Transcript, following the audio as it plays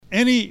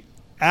any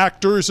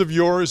actors of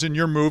yours in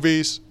your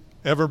movies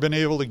ever been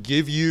able to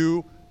give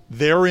you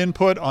their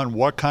input on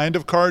what kind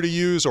of car to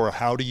use or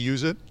how to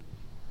use it?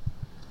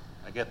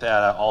 I get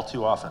that all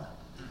too often.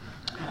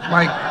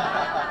 Mike,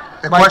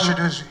 the question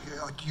is,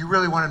 do you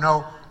really want to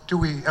know, do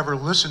we ever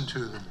listen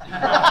to them?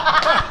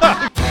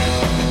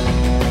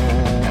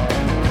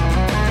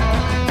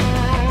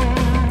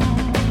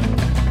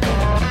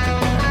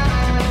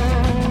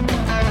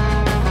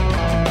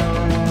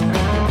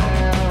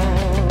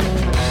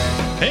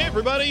 Hey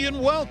everybody,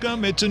 and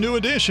welcome. It's a new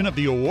edition of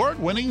the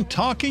award-winning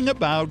Talking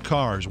About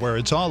Cars, where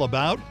it's all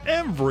about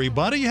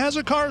everybody has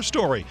a car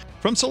story,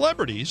 from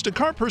celebrities to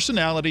car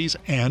personalities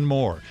and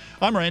more.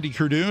 I'm Randy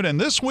Cardoon, and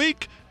this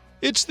week,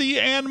 it's the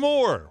and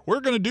more.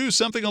 We're going to do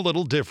something a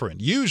little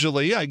different.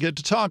 Usually, I get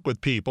to talk with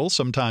people,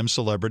 sometimes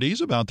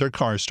celebrities, about their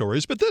car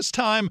stories, but this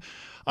time,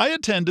 I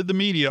attended the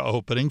media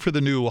opening for the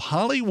new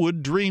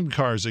Hollywood Dream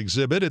Cars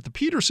exhibit at the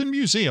Petersen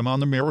Museum on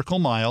the Miracle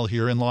Mile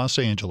here in Los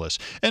Angeles.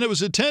 And it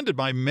was attended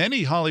by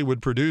many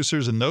Hollywood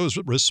producers and those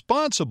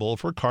responsible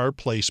for car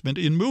placement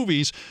in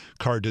movies,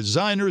 car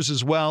designers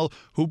as well,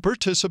 who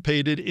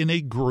participated in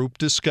a group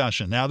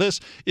discussion. Now, this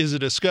is a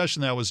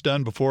discussion that was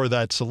done before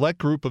that select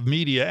group of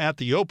media at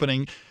the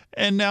opening.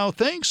 And now,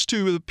 thanks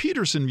to the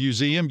Petersen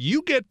Museum,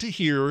 you get to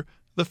hear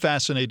the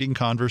fascinating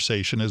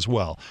conversation as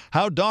well.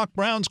 How Doc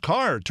Brown's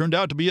car turned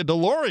out to be a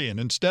DeLorean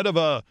instead of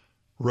a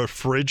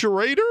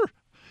refrigerator?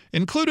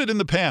 Included in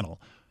the panel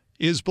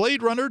is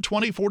Blade Runner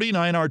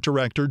 2049 art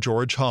director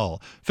George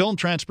Hull, film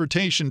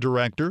transportation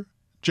director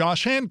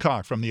Josh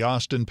Hancock from the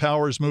Austin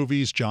Powers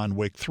movies John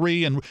Wick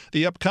 3 and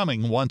the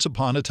upcoming Once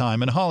Upon a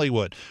Time in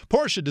Hollywood,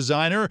 Porsche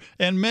designer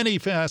and many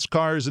fast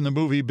cars in the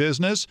movie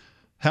business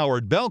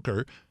Howard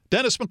Belker,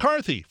 Dennis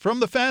McCarthy from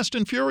the Fast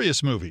and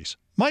Furious movies,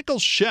 Michael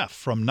Sheff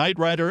from Knight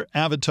Rider,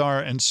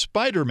 Avatar, and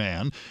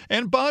Spider-Man,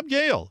 and Bob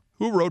Gale,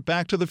 who wrote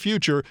Back to the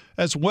Future,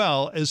 as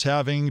well as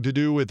having to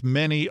do with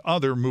many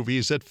other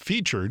movies that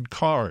featured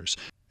cars.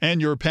 And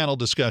your panel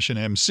discussion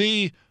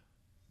MC,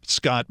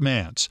 Scott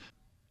Mantz.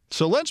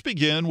 So let's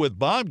begin with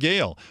Bob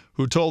Gale,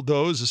 who told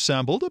those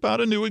assembled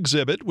about a new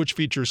exhibit which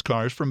features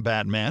cars from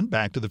Batman,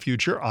 Back to the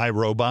Future,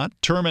 iRobot,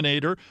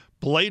 Terminator,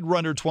 Blade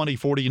Runner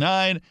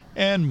 2049,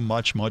 and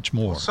much, much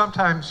more.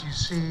 Sometimes you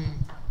see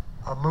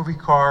a movie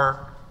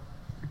car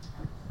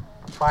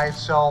by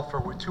itself or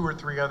with two or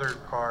three other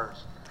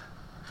cars.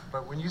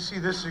 But when you see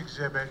this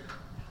exhibit,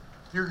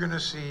 you're going to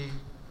see,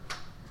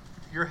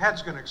 your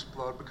head's going to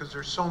explode because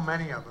there's so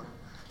many of them.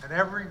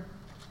 And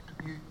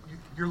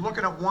you're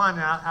looking at one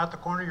out the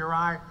corner of your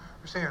eye,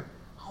 you're saying,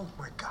 oh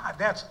my God,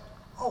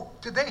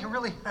 did they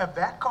really have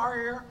that car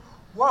here?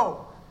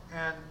 Whoa.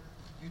 And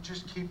you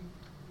just keep,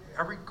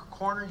 every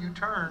corner you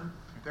turn,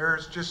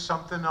 there's just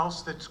something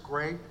else that's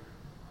great.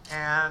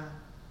 And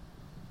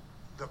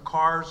the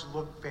cars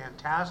look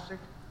fantastic.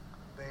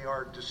 They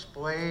are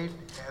displayed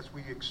as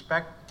we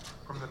expect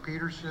from the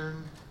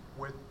Petersen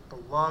with the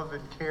love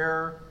and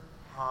care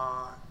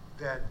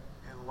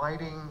and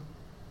lighting.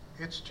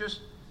 It's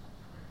just,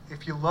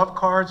 if you love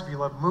cars, if you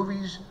love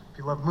movies, if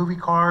you love movie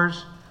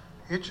cars,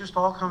 it just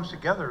all comes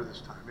together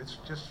this time. It's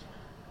just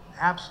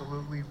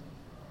absolutely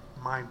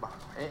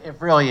mind-boggling. It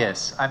really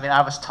is. I mean,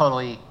 I was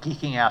totally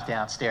geeking out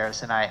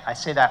downstairs, and I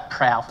say that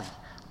proudly,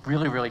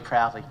 really, really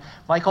proudly.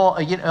 Michael,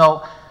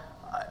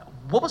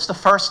 what was the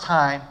first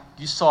time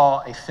you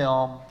saw a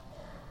film,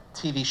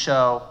 TV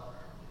show,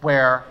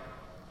 where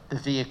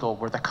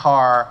the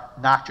car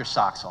knocked your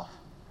socks off?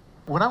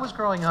 When I was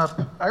growing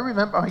up, I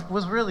remember I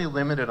was really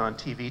limited on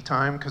TV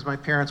time because my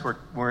parents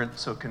weren't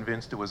so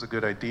convinced it was a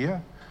good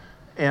idea.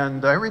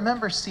 And I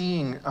remember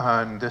seeing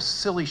on this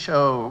silly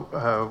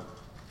show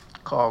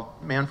called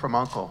Man from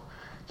U.N.C.L.E.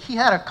 He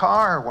had a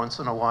car once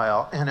in a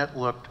while, and it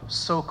looked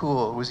so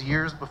cool. It was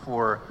years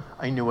before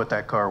I knew what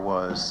that car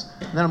was.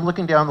 And then I'm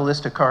looking down the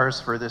list of cars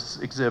for this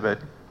exhibit,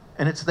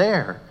 and it's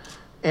there.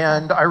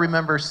 And I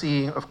remember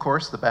seeing, of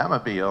course, the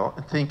Batmobile,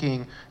 and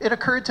thinking, it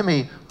occurred to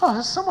me,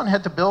 someone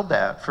had to build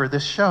that for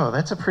this show.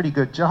 That's a pretty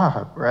good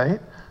job,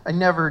 right? I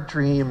never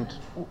dreamed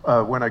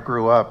when I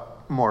grew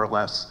up, more or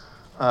less,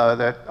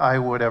 that I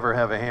would ever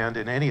have a hand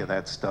in any of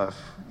that stuff.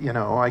 You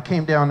know, I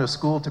came down to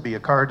school to be a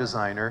car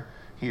designer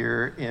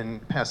here in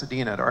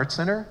Pasadena at Art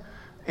Center,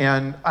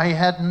 and I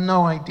had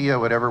no idea I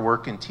would ever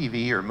work in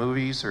TV or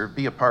movies or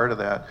be a part of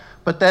that.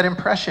 But that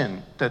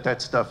impression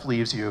that stuff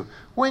leaves you,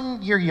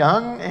 when you're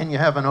young and you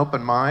have an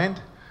open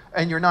mind,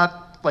 and you're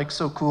not like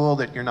so cool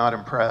that you're not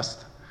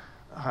impressed,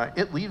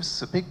 it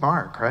leaves a big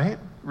mark, right?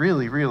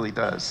 Really, really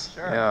does.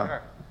 Sure,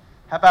 sure.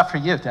 How about for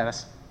you,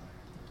 Dennis?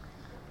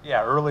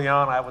 Yeah, early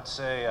on, I would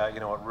say,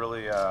 what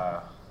really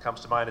comes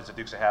to mind is the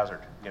Dukes of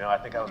Hazzard. I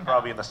think I was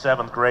probably in the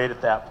 7th grade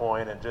at that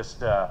point, and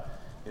just,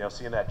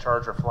 seeing that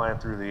Charger flying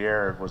through the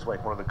air was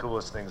like one of the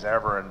coolest things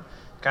ever, and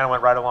kind of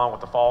went right along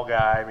with the Fall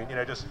Guy. I mean,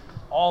 just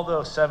all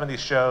those 70s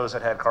shows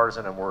that had cars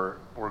in them were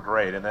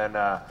great. And then,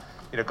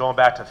 going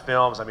back to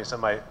films, I mean, some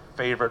of my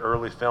favorite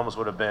early films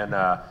would have been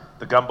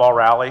the Gumball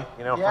Rally,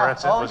 for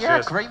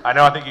instance. Great. I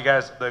know, I think you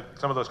guys,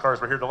 some of those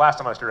cars were here. The last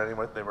time I was here,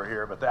 anyway, they were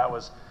here, but that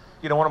was,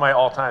 one of my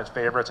all-time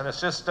favorites. And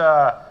it's just,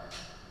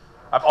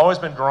 I've always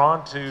been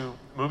drawn to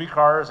movie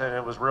cars, and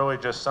it was really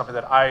just something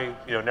that I,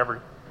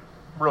 never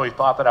really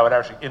thought that I would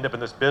actually end up in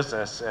this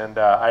business, and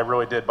I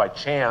really did by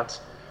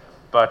chance.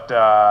 But,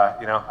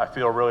 I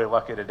feel really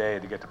lucky today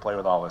to get to play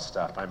with all this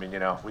stuff. I mean,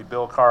 we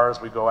build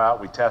cars, we go out,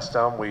 we test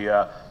them, we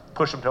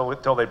push them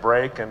till they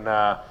break, and,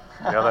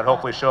 then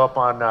hopefully show up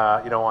on,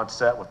 on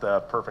set with the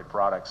perfect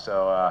product.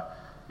 So,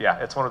 yeah,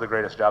 it's one of the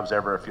greatest jobs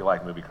ever if you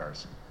like movie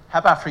cars. How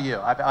about for you?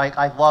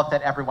 I love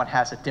that everyone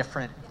has a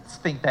different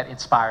thing that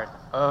inspired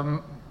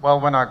them. Well,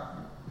 when I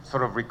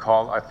sort of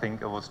recall, I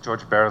think it was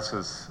George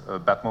Barris's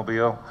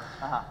Batmobile.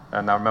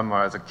 And I remember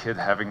as a kid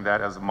having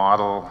that as a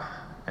model,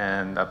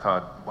 and I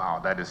thought, wow,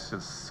 that is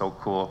just so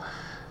cool.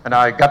 And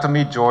I got to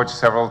meet George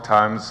several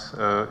times,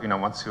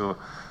 once you're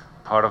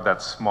part of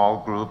that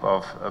small group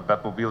of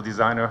Batmobile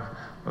designer,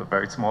 a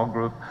very small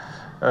group.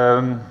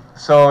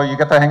 So you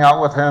get to hang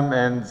out with him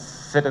and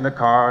sit in the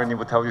car, and he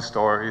would tell you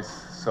stories.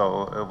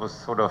 So it was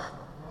sort of,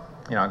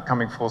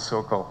 coming full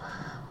circle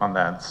on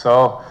that.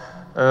 So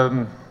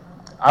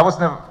I was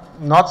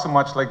not so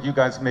much like you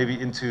guys,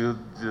 maybe into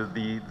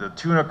the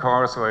tuner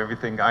cars or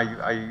everything.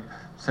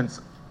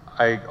 Since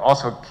I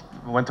also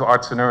went to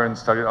Art Center and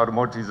studied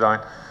automotive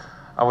design,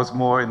 I was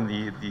more in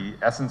the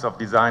essence of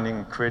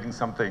designing, creating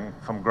something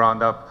from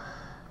ground up,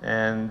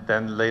 and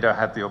then later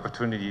had the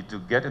opportunity to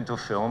get into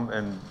film.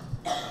 And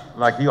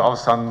like you, all of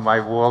a sudden,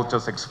 my world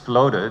just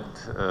exploded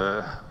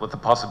with the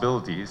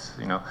possibilities,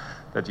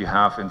 that you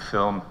have in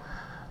film.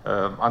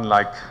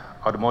 Unlike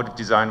automotive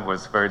design, where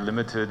it's very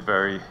limited,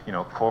 very,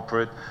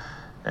 corporate,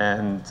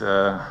 and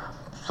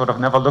sort of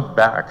never looked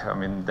back. I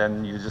mean,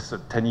 then you're just a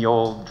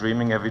 10-year-old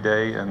dreaming every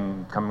day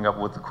and coming up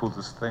with the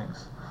coolest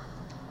things.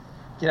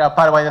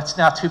 By the way, that's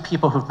now two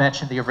people who've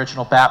mentioned the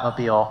original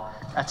Batmobile.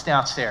 That's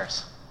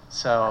downstairs.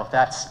 So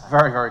that's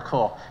very, very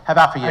cool. How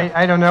about for you?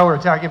 I don't know,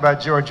 we're talking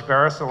about George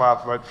Barris a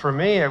lot, but for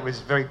me, it was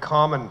very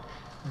common.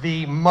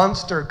 The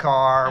Munster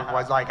car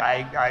was like,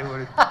 I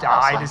would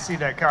die to see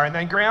that car. And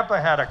then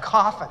Grandpa had a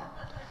coffin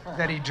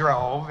that he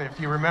drove, if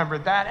you remember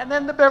that. And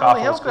then the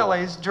Beverly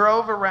Hillbillies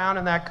drove around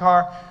in that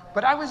car.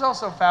 But I was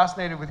also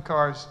fascinated with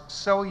cars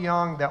so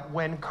young that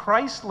when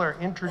Chrysler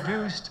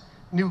introduced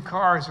new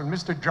cars, when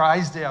Mr.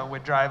 Drysdale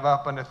would drive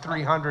up on a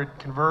 300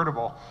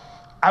 convertible,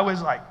 I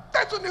was like,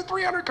 that's a new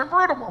 300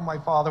 convertible. My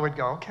father would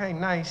go, okay,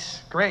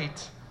 nice, great.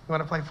 You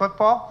want to play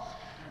football?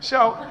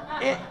 So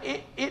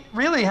it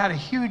really had a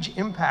huge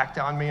impact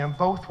on me in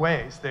both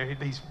ways. They're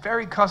these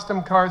very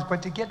custom cars,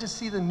 but to get to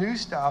see the new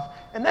stuff,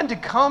 and then to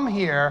come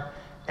here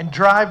and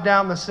drive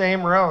down the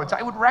same roads,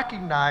 I would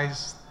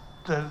recognize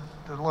the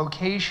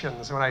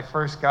locations when I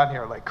first got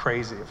here like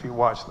crazy if you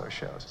watch those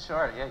shows.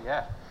 Sure,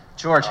 yeah.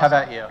 George, how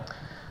about you?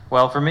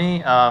 Well, for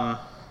me,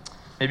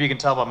 maybe you can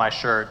tell by my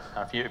shirt.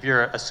 If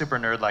you're a super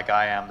nerd like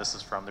I am, this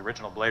is from the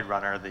original Blade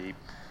Runner, the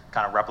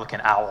kind of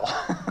replicant owl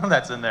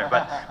that's in there.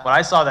 But when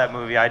I saw that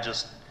movie, I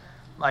just,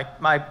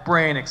 my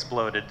brain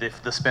exploded.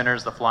 The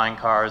spinners, the flying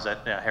cars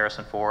at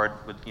Harrison Ford,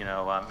 with,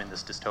 in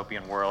this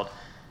dystopian world.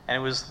 And it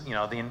was,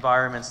 the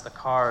environments, the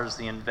cars,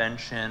 the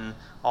invention,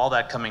 all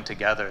that coming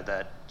together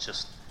that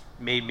just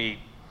made me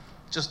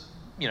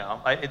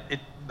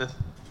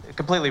it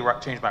completely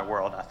changed my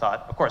world. I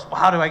thought, of course, well,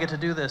 how do I get to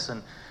do this?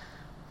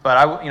 But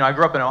I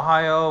grew up in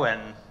Ohio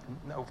and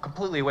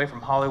completely away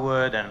from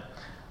Hollywood, and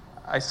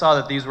I saw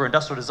that these were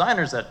industrial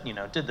designers that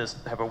did this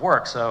type of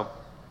work. So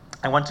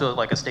I went to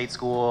a state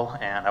school,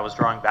 and I was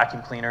drawing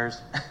vacuum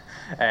cleaners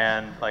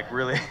and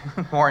really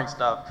boring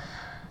stuff.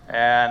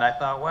 And I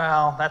thought,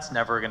 well, that's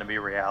never going to be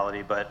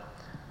reality. But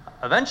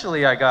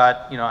eventually,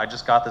 I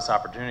just got this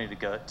opportunity to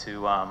go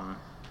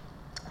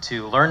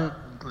to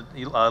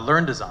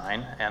learn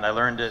design, and I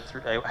learned it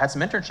through. I had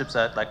some internships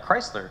at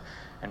Chrysler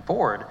and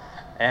Ford,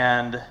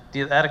 and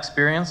that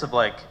experience of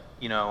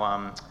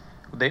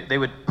they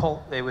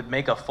would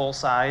make a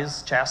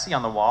full-size chassis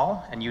on the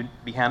wall, and you'd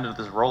be handed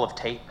this roll of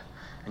tape,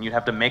 and you'd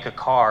have to make a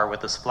car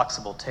with this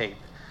flexible tape.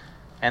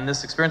 And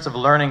this experience of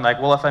learning,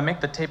 if I make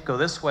the tape go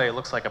this way, it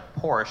looks like a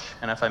Porsche,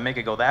 and if I make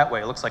it go that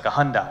way, it looks like a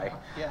Hyundai.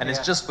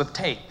 It's just with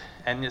tape,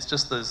 and it's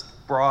just those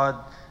broad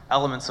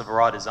elements of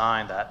raw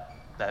design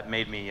that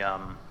made me,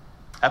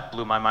 that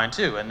blew my mind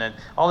too. And then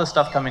all this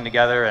stuff coming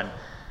together, and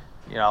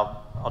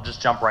I'll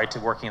just jump right to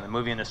working in the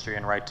movie industry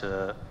and right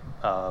to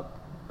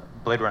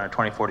Blade Runner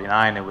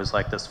 2049. It was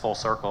like this full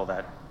circle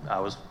that I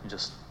was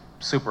just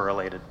super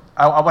elated.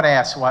 I want to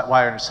ask why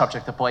we're on the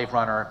subject of Blade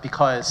Runner,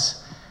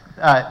 because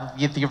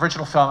the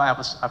original film, I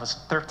was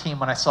 13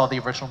 when I saw the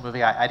original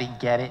movie. I didn't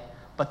get it,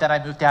 but then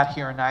I moved out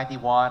here in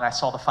 '91. I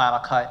saw the final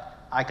cut.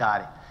 I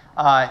got it.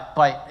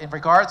 But in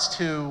regards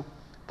to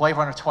Blade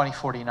Runner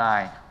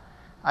 2049,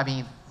 I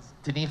mean,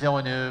 Denis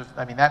Villeneuve,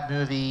 that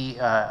movie,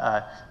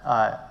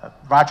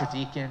 Roger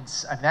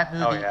Deakins, that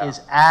movie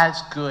is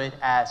as good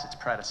as its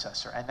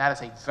predecessor, and that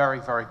is a very,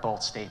 very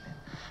bold statement.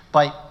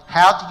 But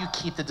how do you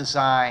keep the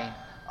design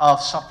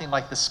of something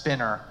like the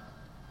spinner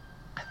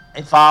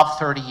evolved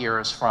 30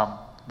 years from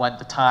when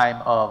the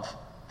time of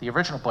the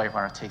original Blade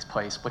Runner takes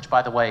place, which,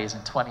 by the way, is in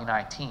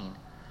 2019,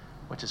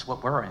 which is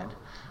what we're in,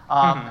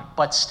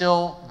 but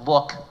still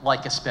look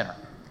like a spinner?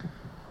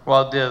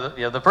 Well,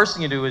 the first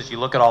thing you do is you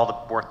look at all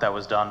the work that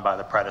was done by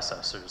the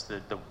predecessors,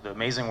 the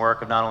amazing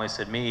work of not only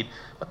Sid Mead,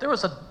 but there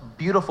was a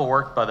beautiful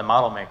work by the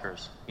model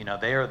makers. You know,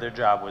 their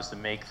job was to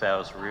make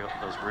those real.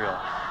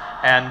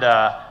 And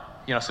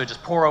you know, so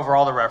just pour over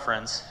all the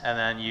reference, and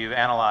then you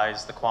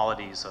analyze the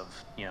qualities of,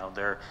 you know,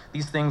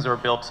 these things are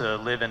built to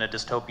live in a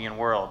dystopian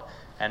world.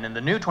 And in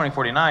the new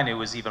 2049, it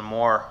was even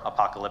more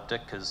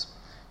apocalyptic, because,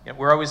 you know,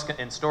 we're always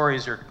in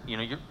stories.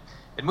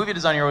 In movie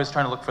design, you're always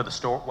trying to look for the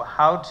story,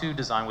 how to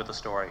design with the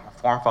story.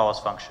 Form follows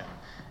function.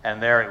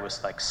 And there it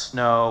was like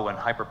snow and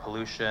hyper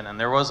pollution, and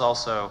there was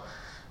also,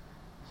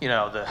 you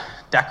know, the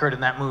Deckard in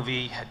that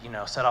movie had, you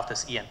know, set off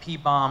this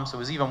EMP bomb, so it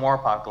was even more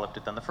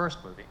apocalyptic than the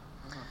first movie.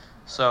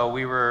 So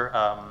we were,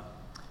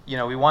 you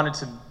know, we wanted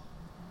to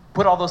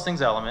put all those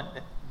things element.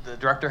 The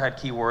director had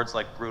keywords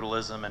like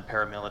brutalism and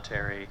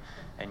paramilitary,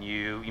 and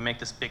you make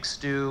this big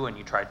stew, and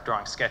you try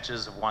drawing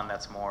sketches of one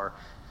that's more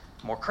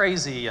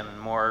crazy and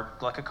more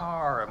like a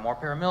car, and more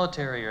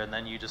paramilitary, and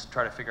then you just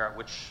try to figure out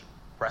which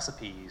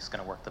recipe is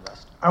going to work the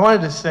best. I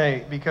wanted to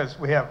say, because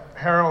we have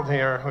Harold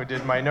here who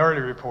did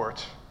Minority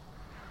Report,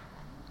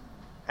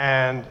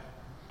 and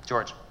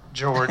George,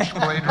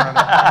 Blade Runner.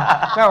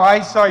 No, I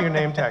saw your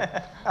name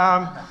tag.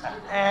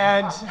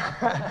 And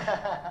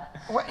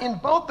in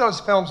both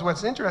those films,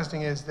 what's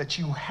interesting is that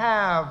you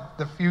have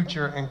the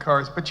future in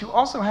cars, but you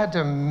also had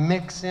to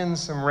mix in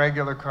some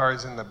regular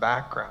cars in the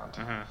background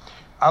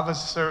of a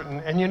certain,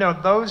 and you know,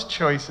 those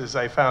choices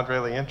I found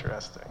really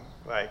interesting.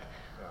 Like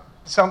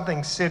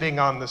something sitting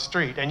on the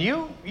street. And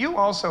you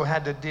also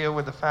had to deal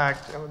with the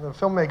fact, the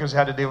filmmakers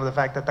had to deal with the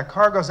fact that the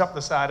car goes up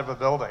the side of a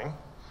building,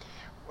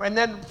 and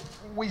then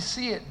we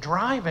see it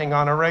driving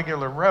on a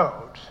regular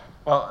road.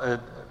 Well,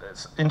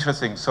 it's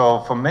interesting. So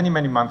for many,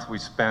 many months we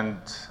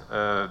spent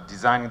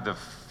designing the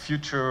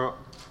future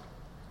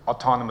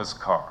autonomous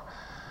car.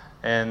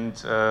 And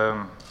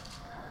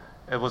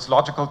it was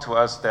logical to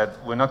us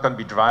that we're not going to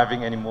be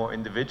driving anymore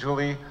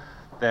individually,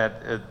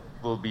 that it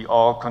will be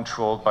all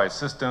controlled by a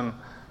system,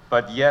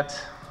 but yet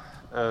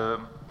the,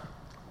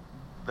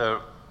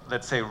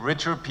 let's say,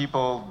 richer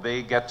people,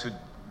 they get to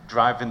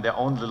drive in their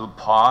own little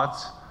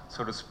pods,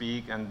 so to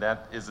speak, and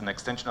that is an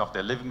extension of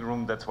their living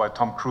room. That's why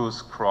Tom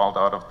Cruise crawled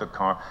out of the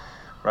car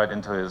right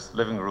into his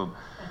living room.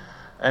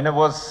 And it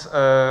was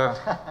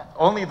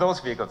only those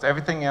vehicles.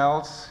 Everything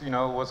else, you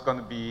know, was going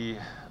to be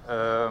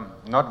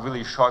not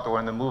really shot or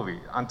in the movie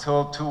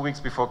until 2 weeks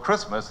before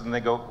Christmas, and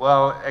they go,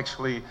 well,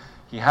 actually,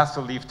 he has to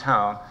leave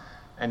town,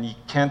 and he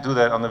can't do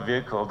that on a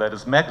vehicle that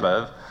is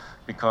maglev,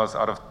 because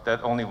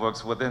that only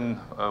works within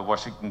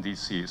Washington,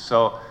 D.C.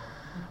 So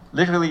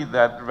literally,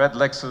 that red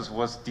Lexus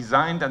was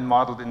designed and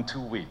modeled in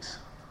 2 weeks.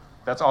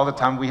 That's all the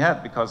time we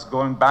had, because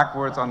going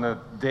backwards on the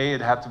day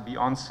it had to be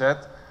on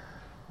set,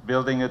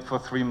 building it for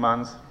 3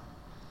 months.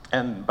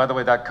 And by the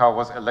way, that car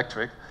was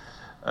electric.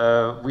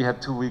 We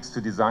had 2 weeks to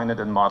design it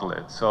and model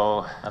it.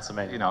 So that's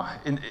amazing. You know,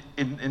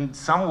 in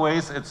some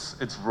ways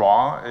it's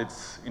raw.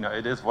 It's, you know,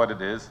 it is what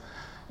it is.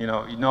 You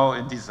know,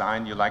 in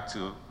design you like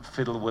to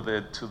fiddle with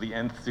it to the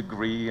nth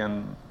degree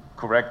and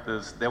correct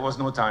this. There was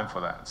no time for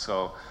that.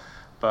 So.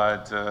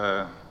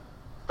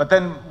 But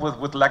then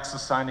with Lexus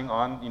signing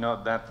on, you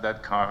know,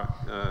 that car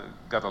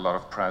got a lot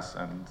of press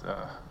and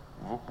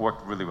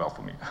worked really well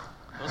for me.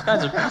 Those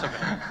kinds of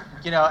things.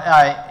 You know,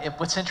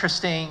 what's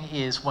interesting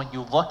is when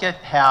you look at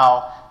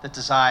how the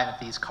design of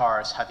these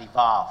cars have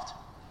evolved,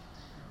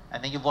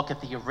 and then you look at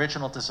the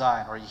original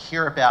design, or you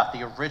hear about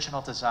the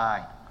original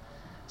design.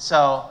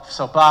 So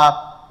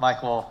Bob,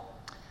 Michael.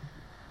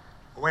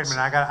 Wait a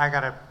minute, I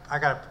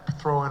gotta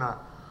throw in a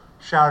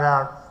shout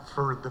out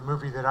for the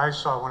movie that I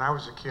saw when I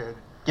was a kid.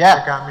 Yeah.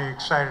 That got me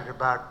excited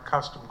about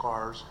custom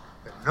cars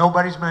that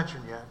nobody's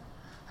mentioned yet,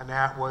 and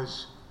that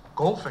was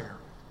Goldfinger.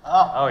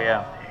 Oh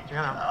yeah. You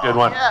know, Good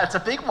one. Yeah, it's a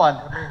big one.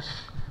 I mean,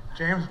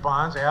 James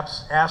Bond's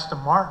Aston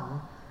Martin.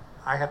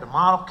 I had the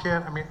model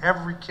kit. I mean,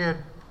 every kid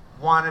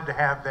wanted to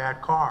have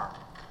that car.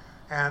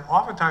 And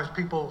oftentimes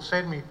people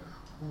say to me,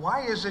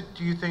 why is it,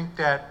 do you think,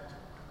 that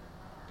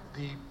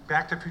the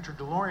Back to the Future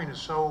DeLorean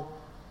is so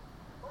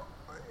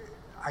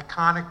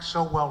iconic,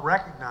 so well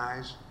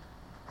recognized?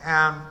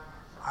 And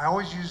I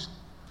always use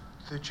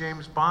the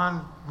James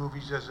Bond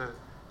movies as an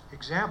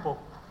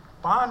example.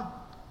 Bond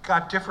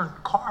got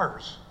different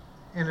cars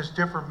in his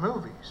different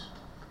movies.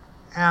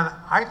 And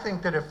I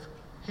think that if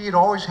he had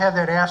always had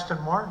that Aston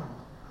Martin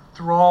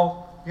through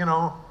all,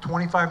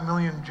 25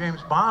 million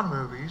James Bond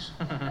movies,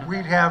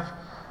 we'd have,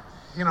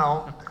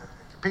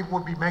 people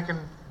would be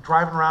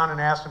driving around in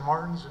Aston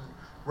Martins and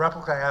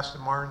replica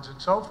Aston Martins and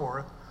so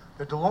forth.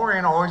 The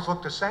DeLorean always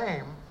looked the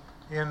same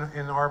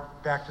in our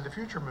Back to the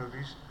Future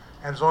movies,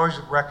 and is always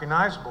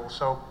recognizable.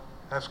 So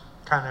that's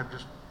kind of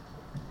just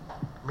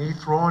me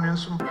throwing in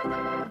some.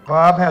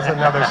 Bob has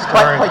another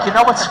story. But you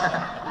know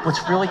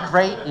what's really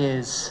great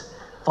is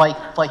like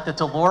the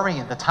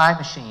DeLorean, the time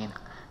machine.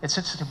 It's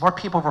interesting. More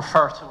people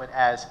refer to it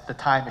as the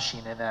time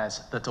machine than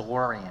as the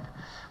DeLorean,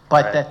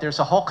 but Right. that there's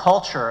a whole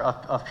culture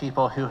of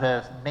people who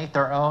have made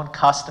their own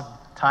custom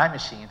time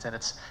machines, and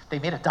they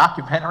made a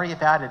documentary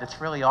about it.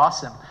 It's really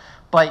awesome.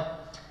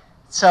 But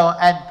the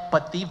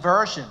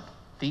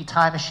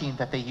time machine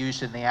that they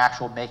used in the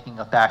actual making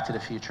of Back to the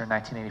Future in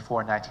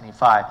 1984 and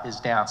 1985 is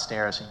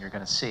downstairs, and you're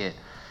going to see it.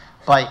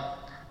 But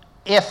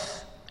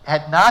if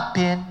had not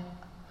been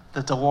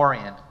the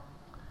DeLorean,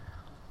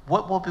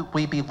 what will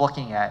we be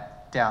looking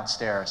at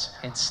downstairs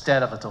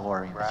instead of a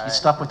DeLorean? If you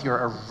stuck with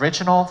your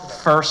original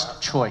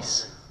first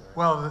choice.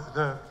 Well,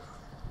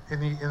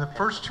 in the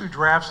first 2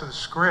 drafts of the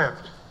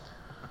script,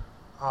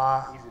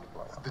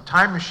 the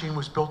time machine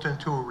was built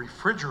into a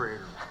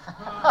refrigerator.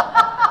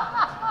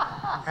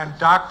 And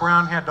Doc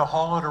Brown had to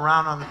haul it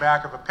around on the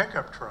back of a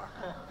pickup truck.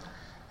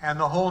 And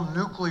the whole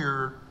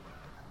nuclear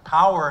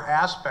power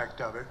aspect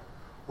of it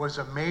was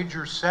a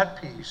major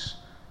set piece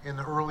in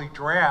the early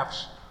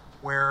drafts,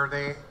 where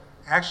they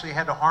actually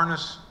had to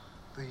harness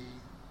the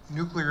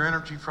nuclear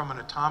energy from an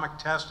atomic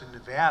test in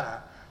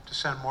Nevada to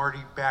send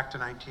Marty back to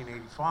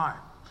 1985.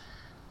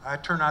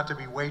 It turned out to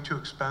be way too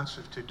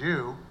expensive to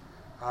do.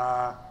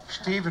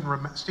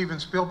 Steven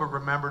Spielberg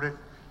remembered it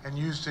and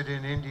used it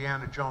in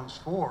Indiana Jones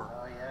 4.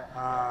 Oh,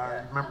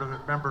 yeah.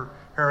 Remember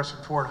Harrison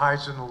Ford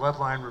hides in the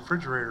lead-lined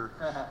refrigerator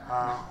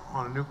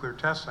on a nuclear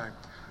test site.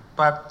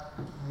 But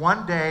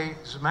one day,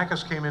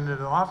 Zemeckis came into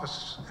the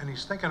office, and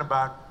he's thinking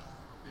about,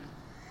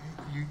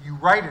 you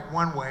write it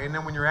one way, and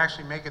then when you're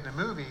actually making the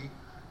movie,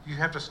 you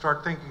have to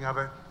start thinking of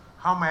it,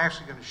 how am I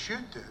actually going to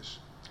shoot this?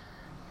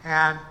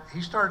 And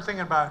he started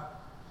thinking about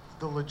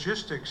the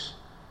logistics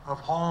of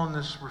hauling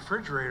this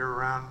refrigerator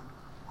around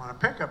on a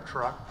pickup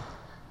truck.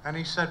 And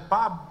he said,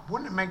 Bob,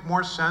 wouldn't it make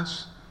more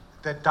sense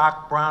that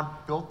Doc Brown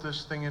built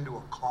this thing into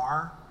a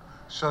car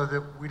so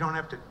that we don't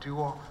have to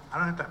I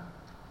don't have to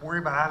worry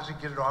about how does he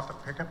get it off the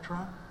pickup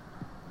truck?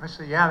 I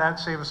said, yeah, that'd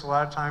save us a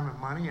lot of time and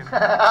money, and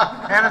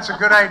it's a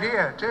good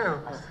idea, too.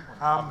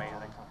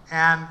 Amazing.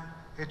 And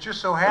it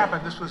just so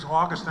happened, this was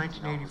August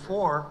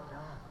 1984,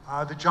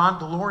 the John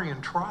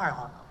DeLorean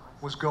trial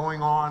was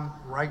going on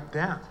right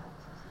then.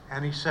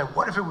 And he said,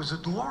 what if it was a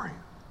DeLorean?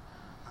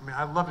 I mean,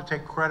 I'd love to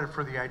take credit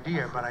for the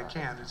idea, but I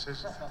can't. It's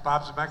just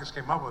Bob Zemeckis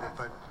came up with it,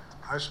 but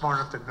I was smart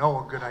enough to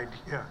know a good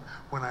idea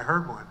when I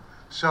heard one.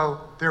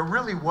 So there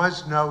really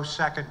was no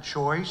second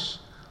choice.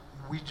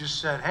 We just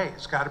said, hey,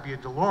 it's got to be a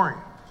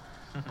DeLorean.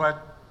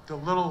 But the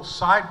little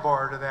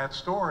sidebar to that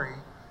story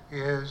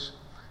is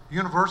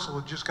Universal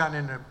had just gotten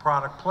into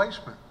product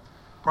placement.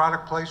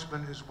 Product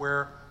placement is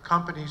where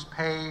companies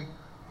pay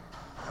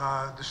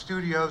the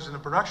studios and the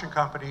production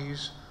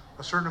companies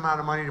a certain amount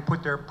of money to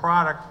put their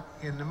product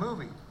in the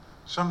movie.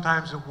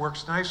 Sometimes it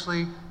works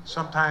nicely,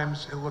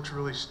 sometimes it looks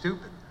really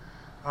stupid.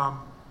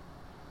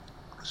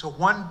 So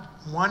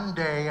one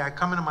day I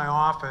come into my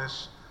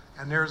office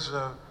and there's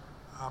a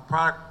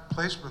product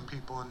placement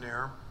people in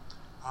there,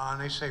 and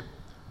they say,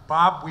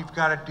 Bob, we've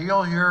got a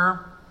deal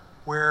here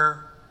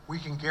where we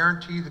can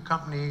guarantee the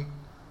company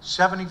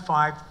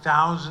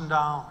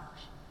 $75,000,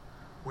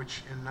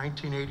 which in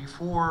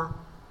 1984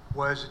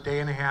 was a day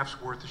and a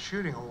half's worth of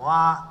shooting, a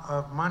lot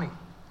of money.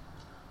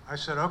 I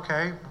said,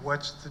 okay,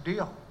 what's the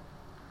deal?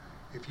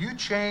 If you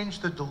change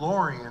the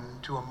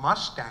DeLorean to a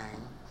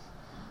Mustang,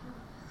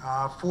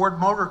 Ford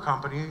Motor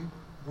Company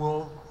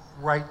will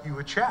write you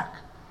a check.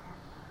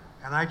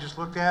 And I just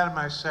looked at him and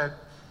I said,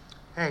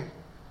 hey,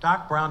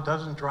 Doc Brown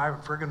doesn't drive a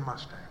friggin'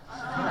 Mustang.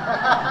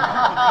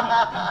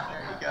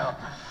 There you go.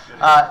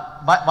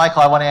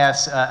 Michael, I want to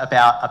ask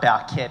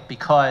about KITT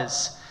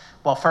because,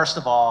 well, first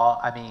of all,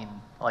 I mean,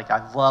 like,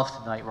 I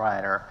loved Knight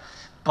Rider,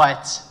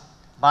 but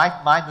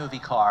my movie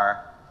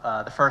car,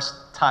 the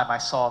first time I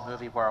saw a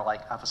movie where,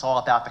 like, I was all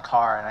about the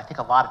car, and I think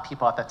a lot of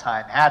people at the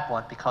time had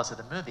one because of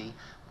the movie,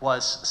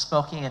 was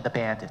Smokey and the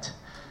Bandit,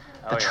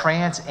 the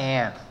Trans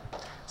Am.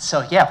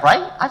 So yeah,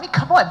 right? I mean,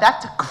 come on,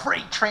 that's a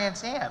great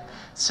Trans Am.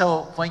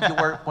 So when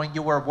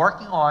you were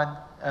working on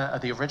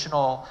the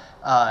original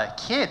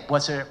KITT,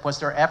 was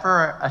there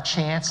ever a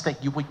chance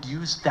that you would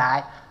use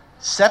that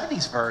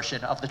 70s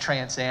version of the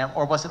Trans Am,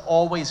 or was it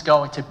always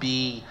going to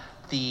be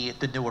the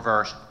newer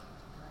version?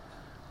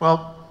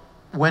 Well,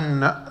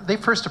 when they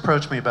first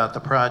approached me about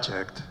the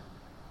project,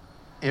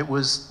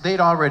 they'd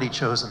already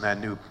chosen that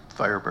new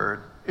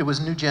Firebird. It was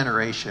new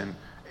generation.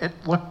 It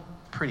looked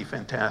pretty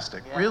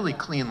fantastic. Yeah. Really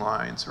clean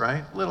lines,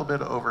 right? A little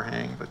bit of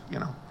overhang, but you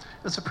know,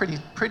 it's a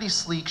pretty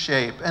sleek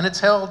shape, and it's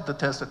held the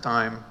test of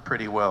time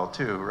pretty well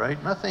too,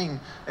 right? Nothing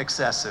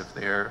excessive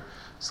there.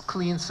 It's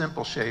clean,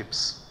 simple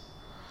shapes.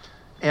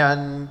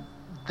 And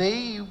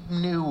they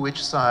knew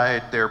which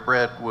side their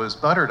bread was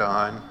buttered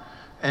on,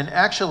 and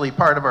actually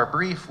part of our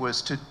brief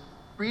was to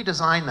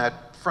redesign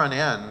that front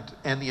end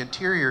and the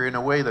interior in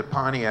a way that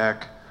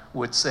Pontiac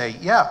would say,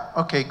 yeah,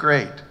 okay,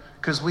 great.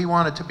 Because we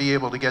wanted to be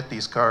able to get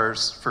these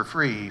cars for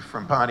free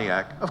from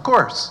Pontiac, of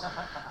course.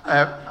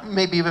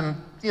 Maybe even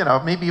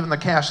the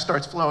cash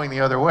starts flowing the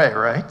other way,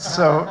 right?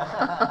 So,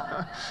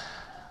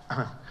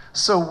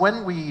 so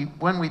when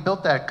we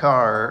built that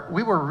car,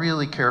 we were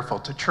really careful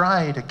to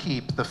try to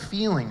keep the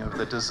feeling of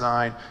the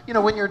design. You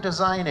know, when you're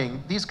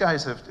designing, these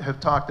guys have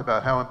talked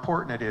about how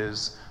important it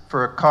is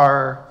for a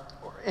car,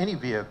 or any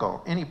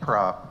vehicle, any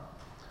prop,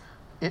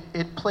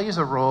 it plays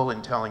a role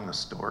in telling the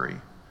story.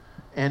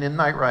 And in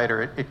Knight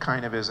Rider, it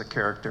kind of is a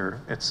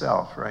character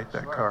itself, right?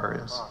 That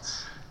car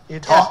is.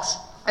 It talks.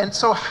 And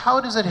so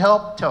how does it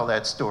help tell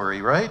that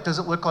story, right? Does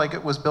it look like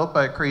it was built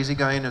by a crazy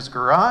guy in his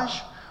garage?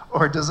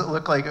 Or does it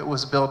look like it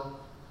was built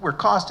where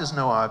cost is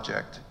no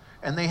object?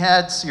 And they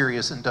had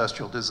serious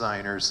industrial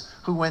designers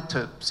who went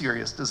to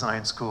serious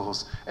design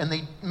schools, and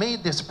they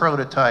made this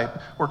prototype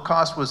where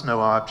cost was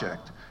no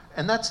object.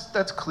 And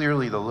that's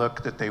clearly the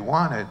look that they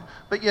wanted.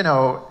 But you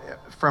know,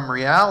 from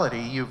reality,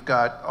 you've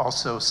got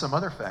also some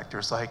other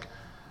factors like,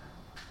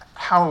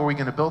 how are we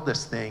going to build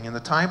this thing in the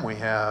time we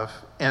have?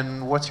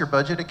 And what's your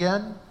budget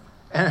again?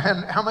 And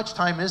how much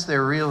time is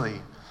there really?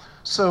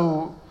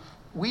 So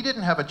we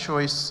didn't have a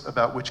choice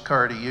about which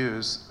car to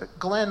use.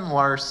 Glenn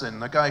Larson,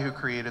 the guy who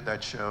created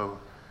that show,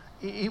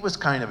 he was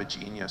kind of a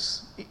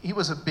genius. He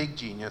was a big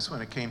genius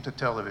when it came to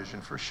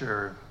television, for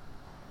sure.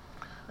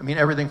 I mean,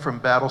 everything from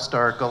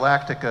Battlestar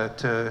Galactica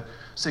to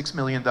 $6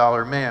 Million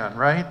Man,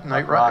 right?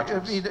 Knight Rider.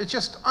 I mean, it's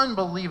just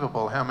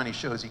unbelievable how many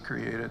shows he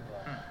created.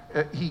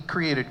 He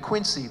created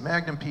Quincy,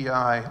 Magnum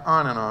PI,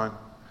 on and on.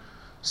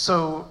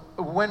 So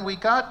when we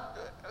got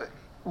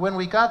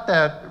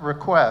that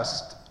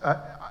request,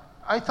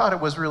 I thought it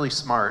was really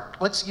smart.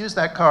 Let's use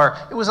that car.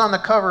 It was on the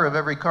cover of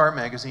every car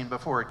magazine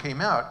before it came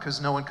out because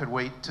no one could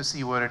wait to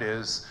see what it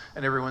is,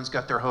 and everyone's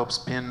got their hopes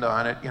pinned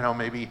on it. You know,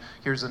 maybe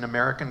here's an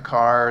American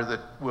car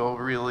that will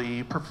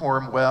really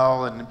perform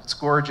well, and it's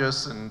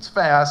gorgeous, and it's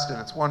fast, and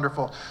it's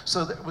wonderful.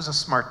 So it was a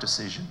smart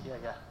decision.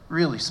 Yeah.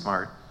 Really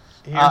smart.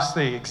 Here's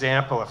the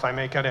example, if I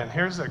may cut in.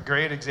 Here's a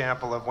great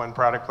example of when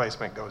product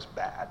placement goes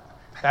bad.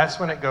 That's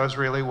when it goes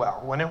really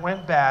well. When it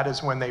went bad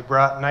is when they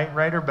brought Knight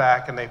Rider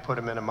back and they put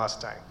him in a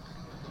Mustang.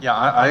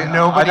 Yeah,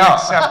 Nobody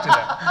accepted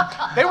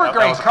it. They were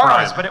great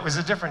cars, but it was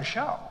a different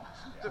show.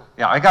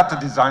 Yeah, I got to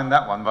design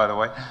that one, by the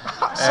way.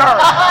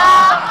 Sorry.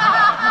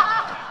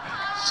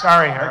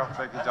 Sorry, Harold.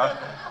 Thank you, Josh.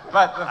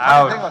 But the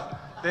funny thing was,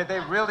 they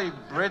really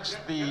bridged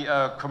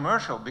the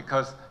commercial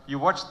because you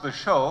watched the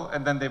show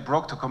and then they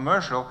broke to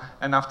commercial,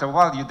 and after a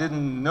while you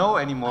didn't know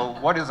anymore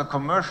what is a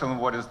commercial and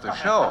what is the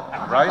show,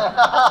 right?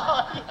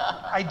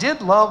 I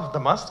did love the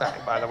Mustang,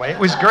 by the way. It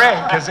was great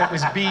because it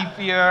was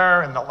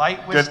beefier and the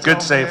light was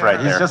Good save right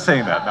there. He's just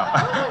saying that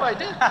now. No, I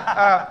did.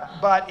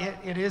 But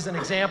it is an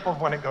example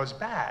of when it goes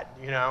bad,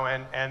 you know,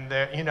 and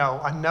you know,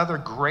 another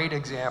great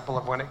example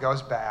of when it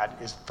goes bad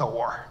is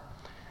Thor.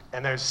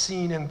 And there's a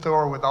scene in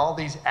Thor with all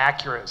these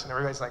Acuras, and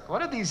everybody's like,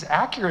 what are these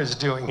Acuras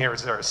doing here?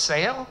 Is there a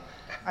sale?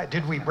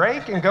 Did we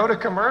break and go to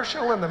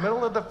commercial in the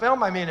middle of the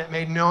film? I mean, it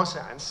made no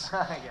sense.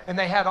 And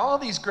they had all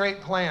these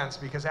great plans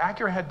because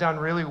Acura had done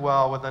really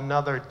well with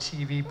another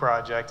TV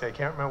project. I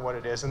can't remember what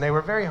it is. And they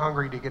were very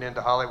hungry to get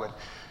into Hollywood.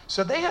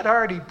 So they had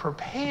already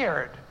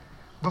prepared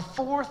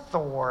before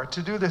Thor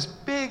to do this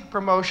big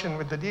promotion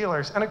with the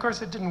dealers. And of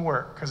course, it didn't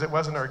work because it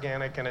wasn't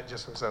organic and it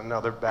just was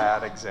another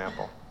bad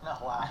example. Oh,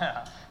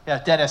 wow.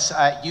 Yeah, Dennis,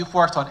 you've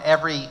worked on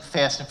every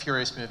Fast and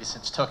Furious movie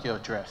since Tokyo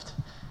Drift.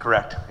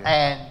 Correct. Yeah.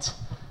 And,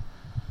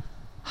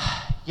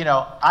 you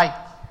know,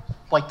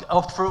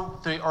 through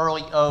the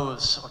early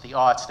O's, or the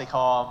aughts, they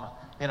call them,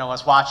 you know, I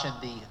was watching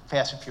the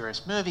Fast and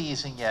Furious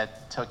movies, and you had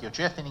Tokyo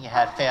Drift, and you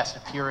had Fast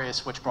and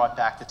Furious, which brought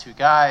back the two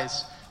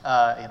guys,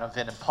 you know,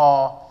 Vin and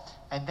Paul.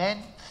 And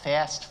then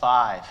Fast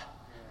 5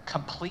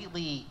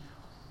 completely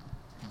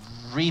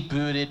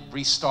rebooted,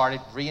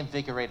 restarted,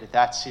 reinvigorated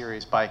that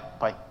series by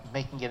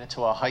making it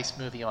into a heist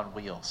movie on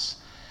wheels.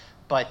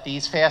 But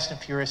these Fast and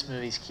Furious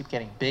movies keep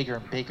getting bigger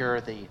and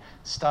bigger. The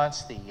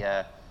stunts,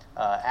 the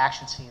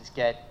action scenes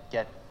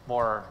get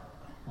more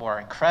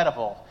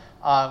incredible.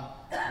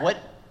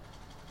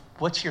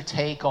 What's your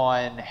take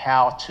on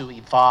how to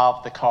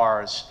evolve the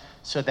cars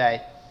so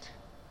that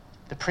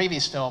the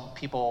previous film,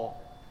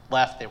 people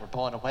left, they were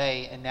blown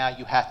away, and now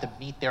you have to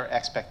meet their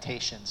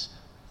expectations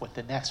with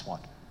the next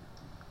one?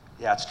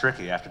 Yeah, it's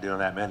tricky. After doing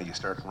that many, you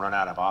start to run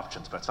out of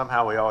options. But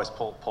somehow we always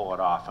pull it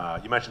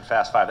off. You mentioned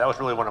Fast 5. That was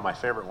really one of my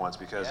favorite ones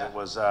because it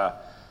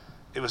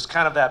was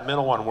kind of that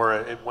middle one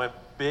where it went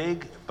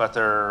big, but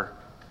there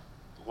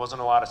wasn't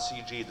a lot of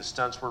CG. The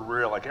stunts were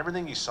real. Like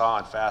everything you saw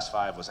in Fast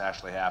 5 was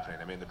actually happening.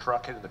 I mean, the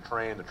truck hitting the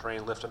train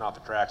lifting off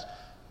the tracks.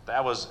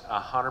 That was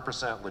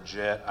 100%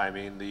 legit. I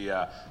mean,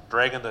 the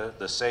dragging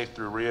the safe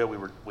through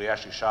Rio, we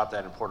actually shot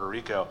that in Puerto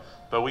Rico,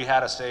 but we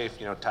had a safe,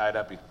 you know, tied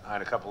up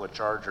behind a couple of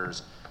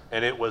Chargers.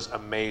 And it was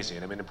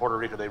amazing. I mean, in Puerto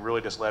Rico, they really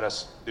just let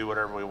us do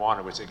whatever we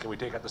wanted. We said, can we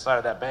take out the side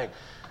of that bank?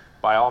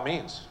 By all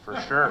means, for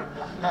sure.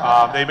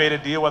 They made a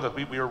deal with us.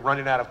 We were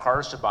running out of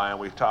cars to buy, and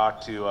we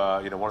talked to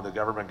you know, one of the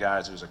government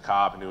guys who was a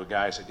cop and knew a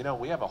guy. He said, you know,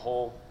 we have a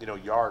whole, you know,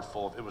 yard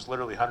full of, it was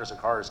literally hundreds of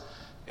cars.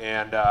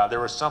 And there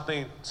was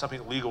something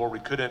legal where we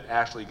couldn't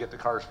actually get the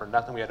cars for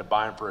nothing. We had to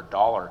buy them for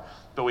 $1.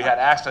 But we had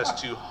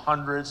access to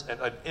hundreds, and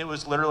it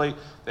was literally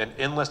an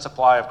endless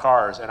supply of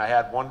cars. And I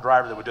had one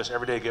driver that would just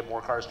every day get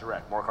more cars to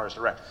wreck.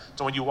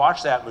 So when you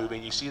watch that movie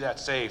and you see that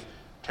safe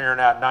tearing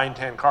out 9,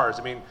 10 cars,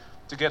 I mean,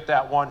 to get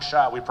that one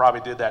shot, we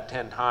probably did that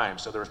 10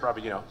 times. So there was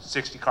probably, you know,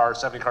 60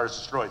 cars, 70 cars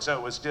destroyed. So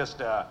it was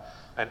just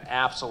an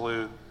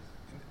absolute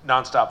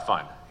nonstop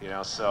fun. you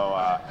know.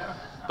 So,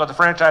 but the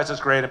franchise is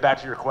great. And back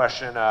to your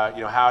question,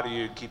 you know, how do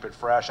you keep it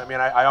fresh? I mean,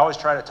 I always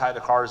try to tie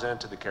the cars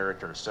into the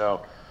characters.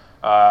 So,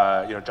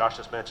 you know, Josh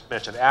just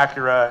mentioned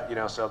Acura, you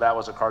know, so that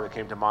was a car that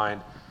came to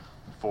mind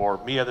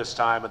for me at this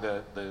time. Of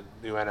the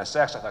new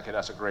NSX, I thought, okay,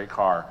 that's a great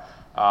car.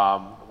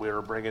 We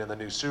were bringing in the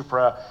new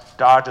Supra.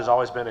 Dodge has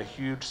always been a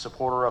huge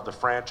supporter of the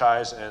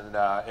franchise, and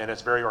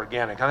it's very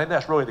organic. I think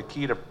that's really the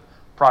key to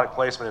product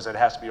placement, is that it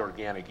has to be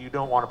organic. You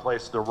don't want to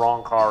place the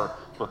wrong car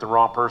with the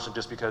wrong person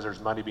just because there's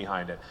money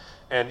behind it.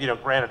 And, you know,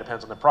 granted, it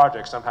depends on the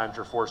project. Sometimes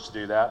you're forced to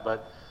do that,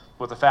 but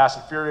with the Fast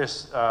and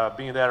Furious,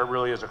 being that it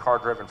really is a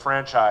car-driven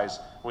franchise,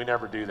 we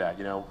never do that.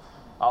 You know,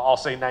 I'll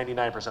say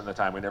 99% of the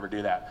time we never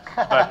do that.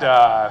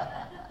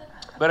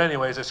 But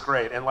anyways, it's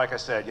great. And like I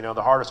said, you know,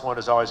 the hardest one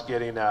is always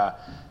getting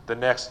the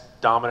next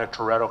Dominic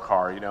Toretto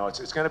car. You know,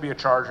 it's going to be a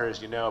Charger,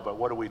 as you know, but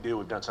what do?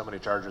 We've done so many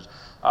Chargers.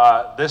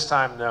 This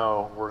time,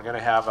 no, we're going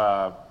to have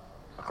a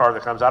car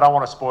that comes out. I don't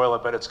want to spoil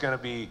it, but it's going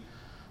to be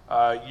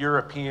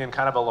European,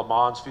 kind of a Le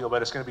Mans feel,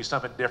 but it's going to be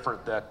something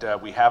different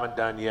that we haven't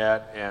done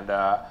yet. And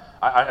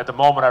at the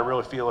moment, I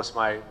really feel it's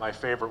my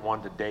favorite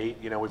one to date.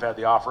 You know, we've had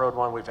the off-road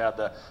one, we've had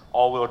the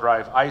all-wheel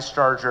drive ICE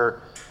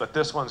Charger, but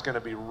this one's going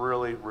to be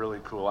really, really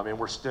cool. I mean,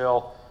 we're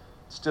still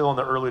in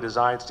the early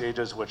design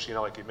stages, which, you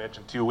know, like you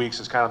mentioned, 2 weeks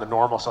is kind of the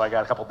normal, so I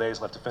got a couple days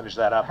left to finish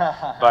that up.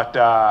 But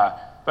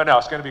no,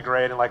 it's going to be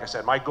great. And like I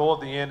said, my goal at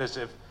the end is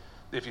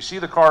if you see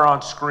the car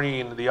on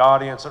screen, the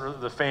audience or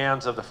the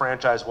fans of the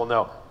franchise will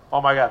know,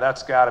 oh my God,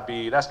 that's got to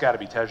be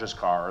Tej's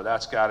car, or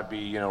that's got to be,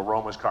 you know,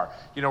 Roma's car.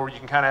 You know, where you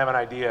can kind of have an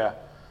idea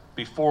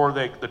before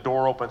the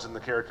door opens and the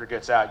character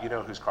gets out, you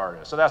know whose car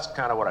it is. So that's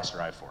kind of what I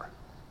strive for.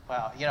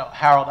 Wow, you know,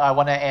 Harold, I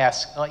want to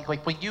ask,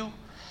 like when you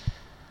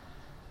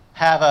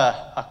have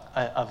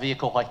a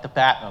vehicle like the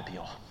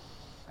Batmobile,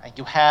 and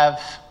you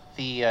have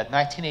the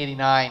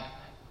 1989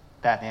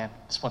 Batman,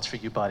 this one's for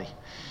you, buddy.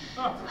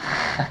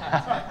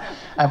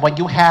 And when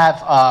you have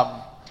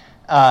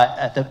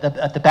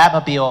the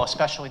Batmobile,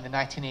 especially in the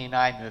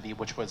 1989 movie,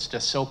 which was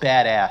just so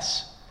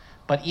badass,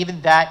 but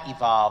even that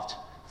evolved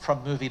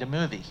from movie to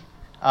movie.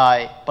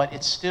 But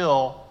it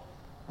still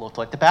looked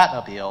like the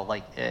Batmobile.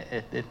 Like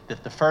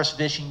the first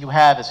vision you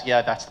have is,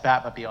 yeah, that's the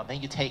Batmobile. And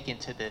then you take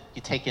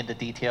into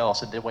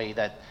details and the way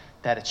that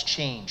it's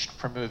changed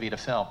from movie to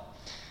film.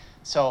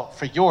 So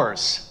for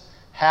yours,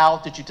 how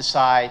did you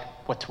decide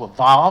what to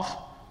evolve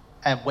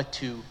and what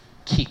to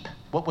keep?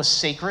 What was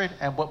sacred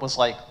and what was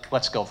like,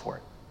 let's go for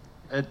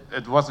it?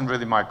 It wasn't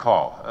really my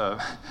call.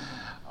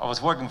 I was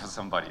working for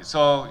somebody.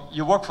 So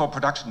you work for a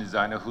production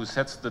designer who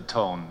sets the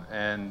tone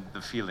and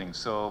the feeling.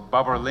 So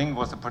Barbara Ling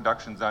was the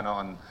production designer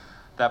on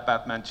that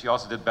Batman. She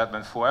also did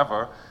Batman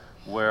Forever,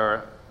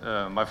 where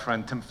my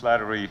friend Tim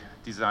Flattery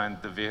designed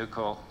the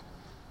vehicle.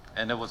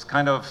 And it was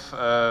kind of,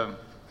 I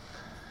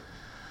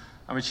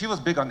mean, she was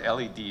big on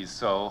LEDs,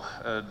 so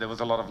there was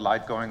a lot of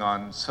light going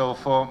on. So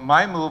for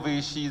my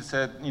movie, she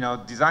said, you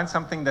know, design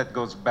something that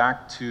goes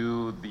back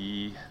to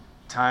the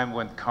time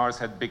when cars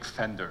had big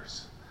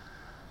fenders.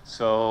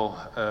 So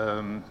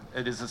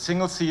it is a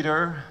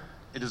single-seater,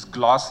 it is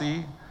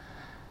glossy,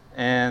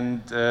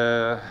 and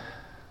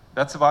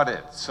that's about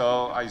it.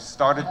 So I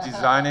started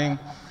designing,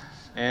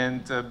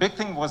 and the big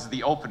thing was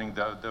the opening,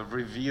 the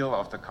reveal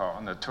of the car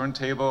on the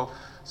turntable.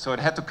 So it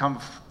had to come,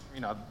 you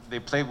know, they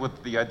played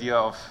with the idea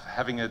of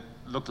having it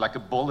look like a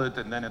bullet,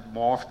 and then it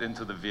morphed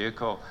into the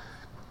vehicle,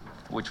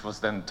 which was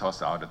then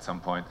tossed out at some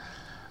point.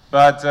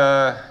 But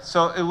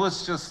so it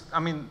was just, I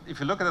mean, if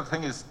you look at the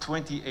thing, it's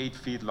 28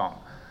 feet long.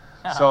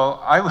 So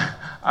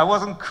I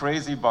wasn't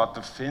crazy about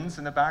the fins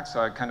in the back,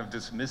 so I kind of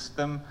dismissed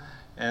them.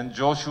 And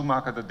Joel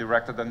Schumacher, the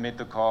director, then made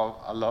the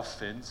call, I love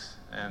fins.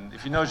 And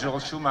if you know Joel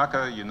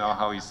Schumacher, you know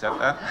how he said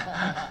that.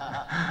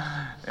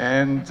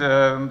 And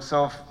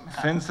so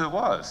fins it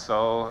was.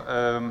 So,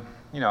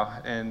 you know,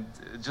 and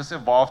it just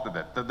evolved a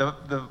bit.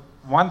 The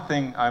one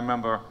thing I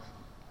remember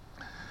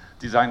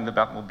designing the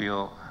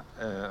Batmobile,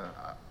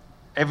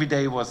 every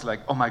day was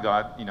like, oh my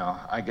God, you know,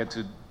 I get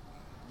to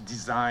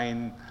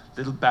design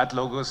little bat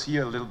logos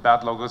here, little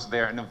bat logos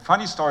there. And the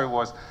funny story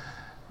was,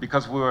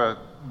 because we were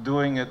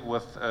doing it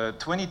with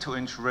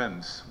 22-inch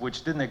rims,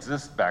 which didn't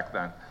exist back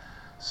then.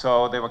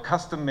 So they were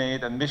custom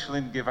made, and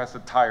Michelin gave us the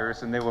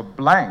tires, and they were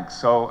blank.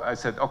 So I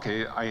said,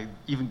 okay, I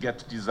even get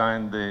to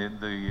design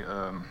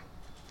the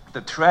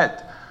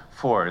tread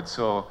for it.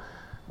 So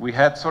we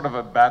had sort of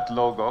a bat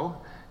logo,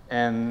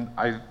 and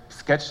I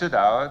sketched it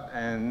out,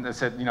 and I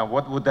said, you know,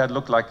 what would that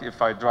look like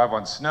if I drive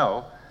on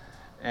snow?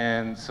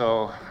 And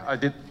so I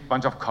did a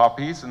bunch of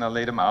copies, and I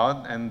laid them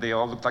out, and they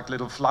all looked like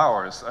little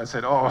flowers. I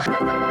said, oh,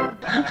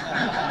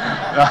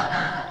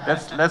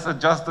 let's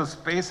adjust the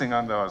spacing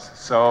on those.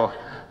 So,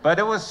 but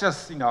it was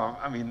just, you know,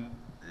 I mean,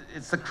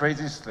 it's the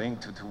craziest thing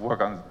to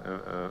work on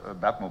a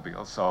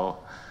Batmobile. So,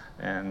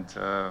 and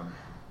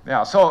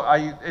yeah, so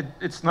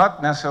it's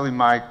not necessarily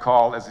my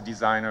call as a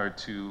designer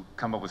to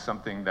come up with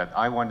something that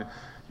I want.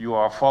 You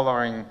are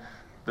following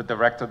the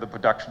director, the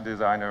production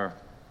designer,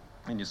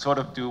 and you sort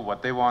of do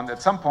what they want.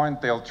 At some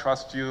point, they'll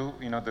trust you,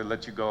 you know, they'll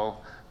let you go.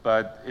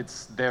 but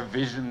it's their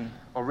vision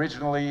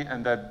originally,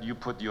 and that you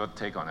put your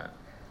take on it.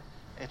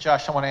 Hey,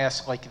 Josh, I want to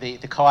ask, like the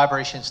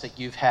collaborations that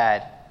you've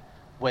had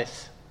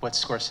with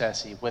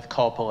Scorsese, with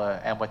Coppola,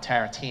 and with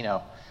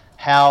Tarantino,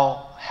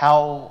 how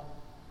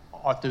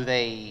are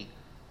they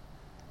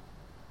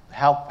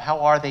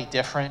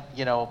different,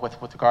 you know,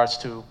 with regards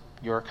to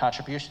your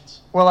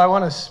contributions? Well, I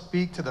want to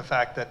speak to the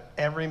fact that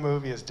every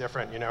movie is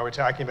different. You know, we're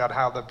talking about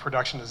how the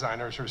production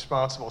designer is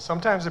responsible.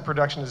 Sometimes the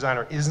production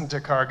designer isn't a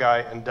car guy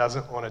and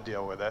doesn't want to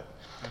deal with it.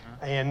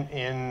 Mm-hmm.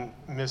 In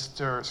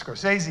Mr.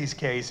 Scorsese's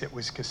case, it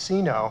was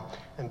Casino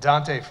and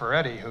Dante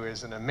Ferretti, who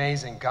is an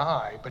amazing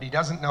guy, but he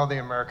doesn't know the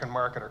American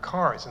market or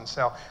cars. And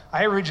so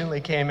I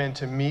originally came in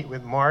to meet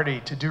with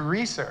Marty to do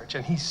research,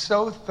 and he's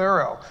so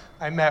thorough.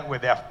 I met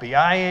with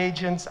FBI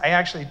agents. I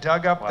actually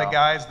dug up the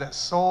guys that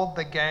sold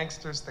the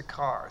gangsters the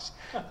cars.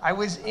 I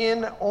was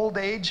in old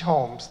age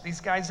homes.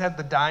 These guys had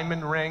the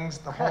diamond rings,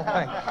 the whole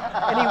thing.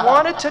 And he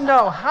wanted to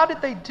know, how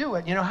did they do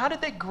it? You know, how did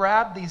they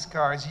grab these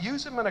cars,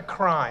 use them in a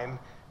crime,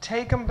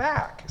 take them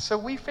back? So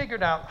we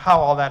figured out how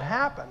all that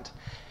happened.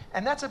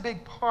 And that's a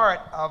big part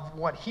of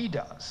what he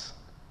does.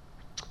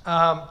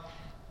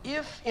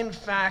 If, in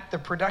fact, the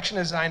production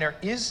designer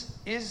is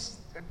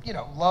you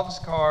know, loves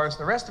cars,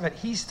 the rest of it,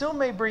 he still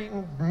may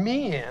bring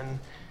me in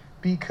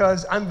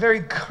because I'm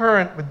very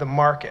current with the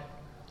market.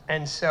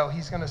 And so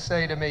he's going to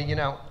say to me, you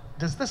know,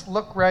 does this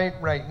look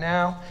right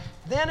now?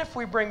 Then if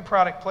we bring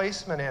product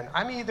placement in,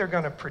 I'm either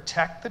going to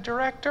protect the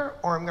director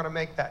or I'm going to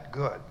make that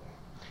good.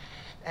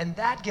 And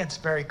that gets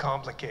very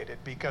complicated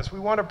because we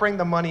want to bring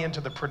the money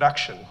into the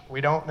production.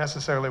 We don't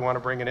necessarily want to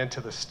bring it into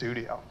the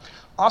studio.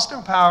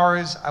 Austin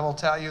Powers, I will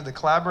tell you, the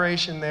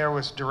collaboration there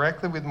was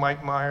directly with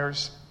Mike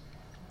Myers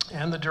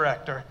and the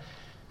director,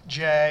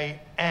 Jay,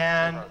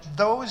 and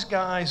those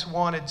guys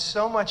wanted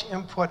so much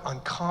input on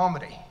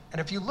comedy.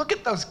 And if you look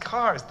at those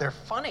cars, they're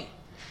funny.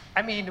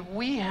 I mean,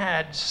 we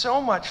had so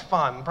much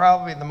fun,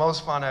 probably the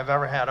most fun I've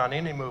ever had on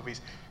any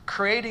movies,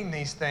 creating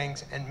these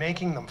things and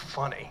making them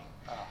funny.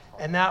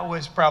 And that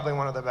was probably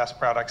one of the best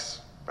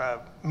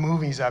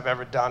movies I've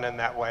ever done in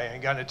that way. I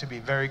got it to be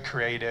very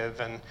creative.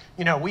 And,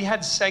 you know, we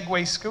had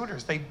Segway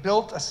scooters. They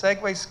built a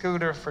Segway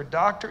scooter for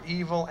Dr.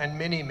 Evil and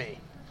Mini-Me.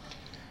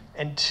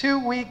 And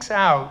 2 weeks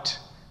out,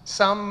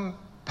 some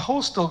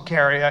postal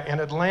carrier in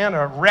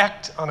Atlanta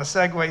wrecked on a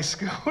Segway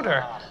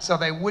scooter, so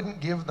they wouldn't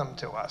give them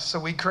to us. So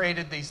we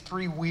created these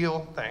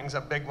 3-wheel things,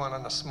 a big one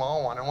and a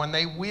small one. And when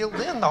they wheeled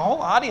in, the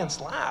whole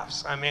audience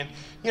laughs. I mean,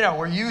 you know,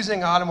 we're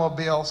using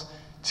automobiles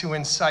to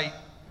incite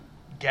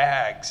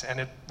gags, and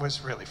it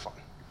was really fun.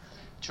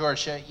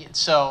 George,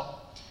 so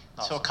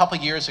a couple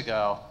years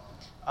ago,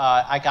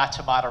 I got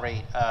to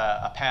moderate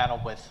a panel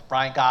with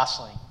Ryan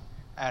Gosling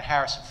and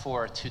Harrison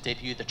Ford to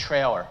debut the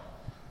trailer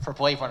for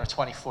Blade Runner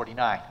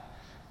 2049.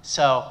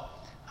 So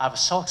I was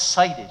so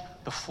excited.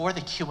 Before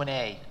the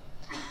Q&A,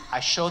 I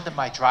showed them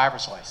my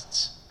driver's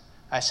license.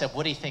 I said,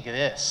 "What do you think of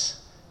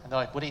this?" And they're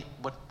like, "What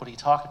are you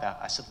talking about?"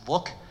 I said,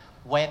 "Look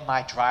when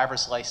my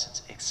driver's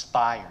license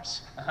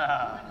expires."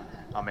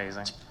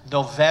 Amazing.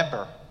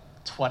 November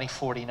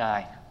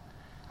 2049.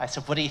 I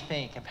said, "What do you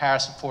think?" And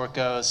Harrison Ford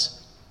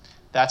goes,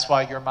 "That's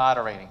why you're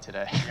moderating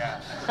today."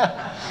 Yeah.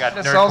 You got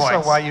That's nerd also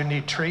points. why you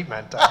need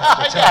treatment, I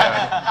have to tell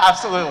you.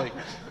 Absolutely.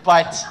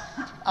 But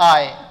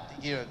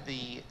you know,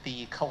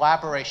 the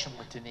collaboration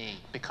with Denis,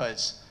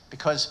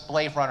 because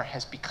Blade Runner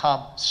has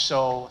become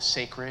so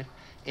sacred,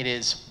 it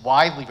is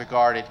widely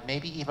regarded,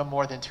 maybe even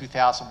more than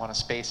 2001: A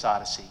Space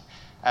Odyssey,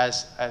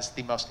 as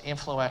the most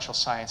influential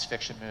science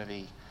fiction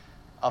movie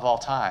of all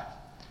time.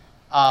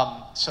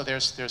 So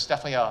there's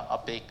definitely a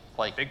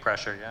big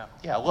pressure, yeah.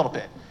 Yeah, a little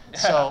bit.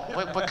 So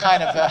what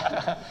kind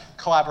of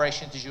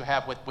collaboration did you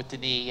have with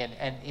Denis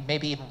and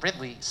maybe even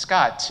Ridley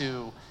Scott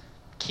to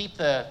keep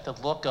the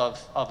look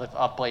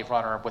of Blade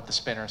Runner with the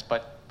spinners,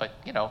 but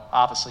you know,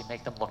 obviously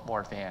make them look more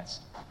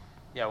advanced?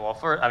 Yeah,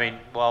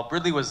 well,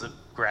 Ridley was the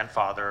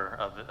grandfather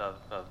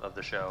of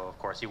the show. Of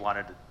course, he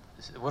wanted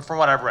to, from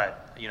what I've read,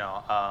 you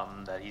know,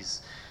 that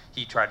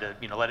he tried to,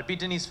 you know, let it be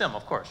Denis' film,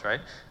 of course,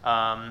 right?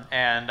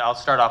 And I'll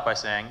start off by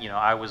saying, you know,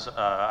 I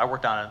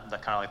worked on the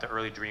kind of like the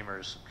early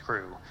Dreamers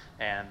crew,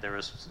 and there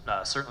was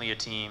certainly a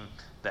team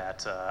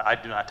that I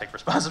do not take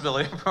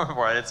responsibility for.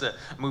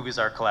 Movies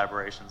are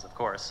collaborations, of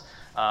course.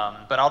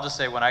 But I'll just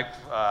say when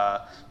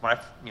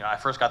I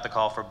first got the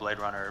call for Blade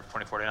Runner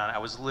 2049, I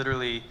was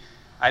literally,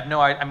 I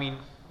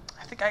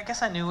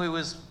guess I knew it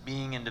was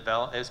being in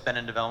develop. It's been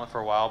in development for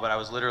a while, but I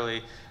was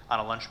literally on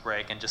a lunch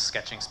break and just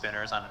sketching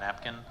spinners on a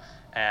napkin.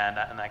 And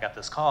I got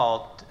this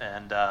call,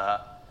 and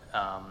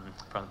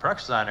from the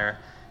production designer,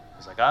 he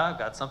was like, "I've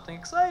got something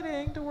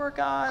exciting to work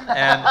on."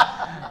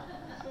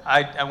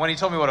 And when he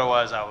told me what it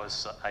was, I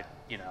was like,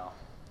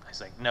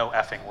 "No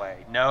effing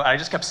way, no!" I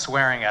just kept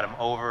swearing at him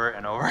over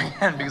and over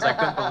again because I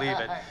couldn't believe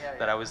it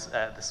that I was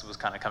this was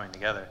kind of coming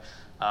together.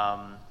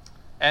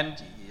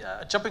 And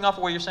jumping off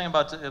of what you're saying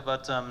about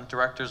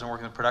directors and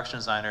working with production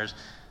designers.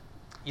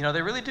 You know,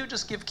 they really do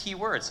just give key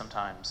words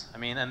sometimes. I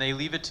mean, and they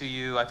leave it to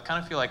you. I kind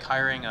of feel like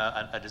hiring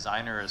a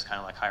designer is kind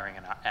of like hiring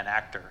an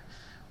actor,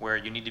 where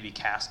you need to be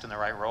cast in the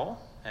right role,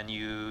 and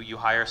you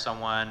hire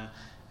someone.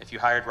 If you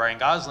hired Ryan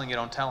Gosling, you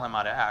don't tell him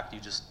how to act. You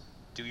just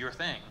do your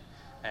thing,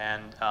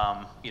 and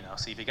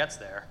see if he gets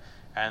there.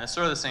 And it's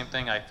sort of the same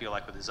thing I feel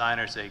like with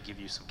designers. They give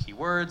you some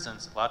keywords, and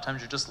a lot of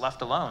times you're just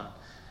left alone,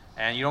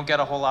 and you don't get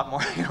a whole lot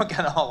more. You don't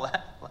get a whole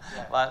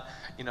lot,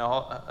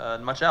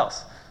 much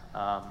else.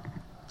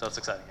 So it's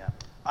exciting, yeah.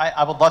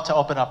 I would love to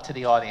open up to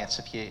the audience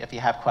if you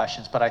have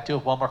questions, but I do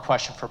have one more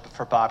question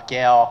for Bob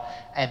Gale,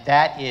 and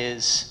that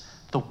is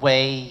the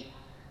way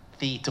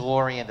the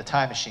DeLorean, the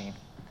time machine,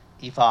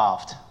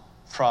 evolved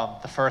from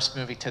the first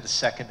movie to the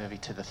second movie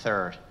to the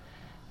third.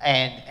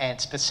 And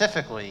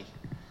specifically,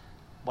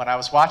 when I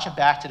was watching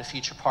Back to the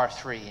Future Part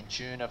 3 in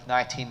June of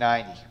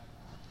 1990,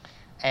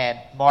 and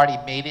Marty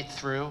made it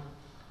through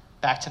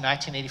back to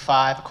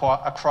 1985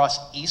 across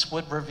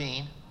Eastwood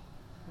Ravine,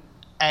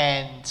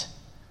 and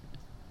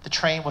the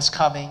train was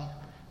coming,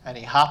 and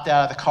he hopped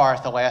out of the car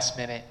at the last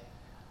minute,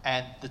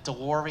 and the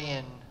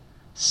DeLorean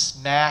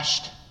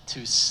smashed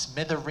to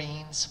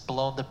smithereens,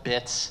 blown to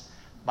bits.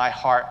 My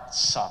heart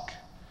sunk.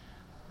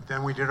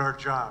 Then we did our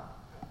job.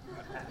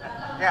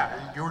 Yeah,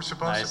 you were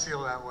supposed Nice. to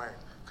feel that way,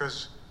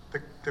 because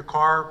the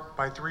car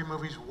by 3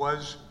 movies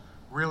was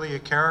really a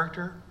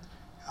character.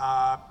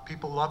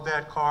 People loved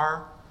that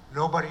car.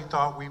 Nobody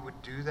thought we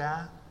would do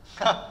that.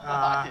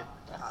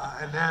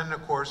 And then,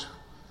 of course,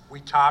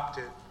 we topped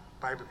it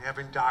by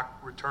having Doc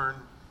return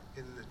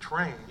in the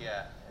train,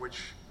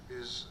 which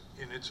is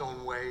in its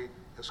own way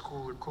as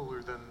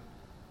cooler than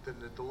the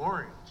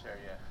DeLorean. Sure,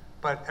 yeah.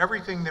 But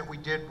everything that we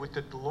did with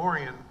the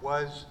DeLorean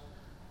was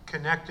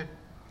connected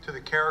to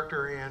the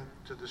character and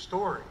to the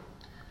story.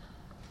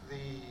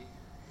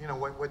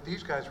 What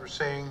these guys were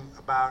saying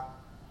about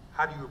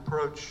how do you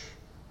approach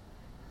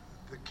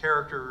the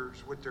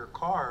characters with their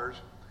cars,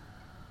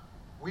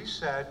 we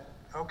said,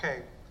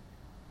 okay,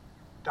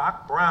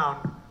 Doc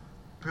Brown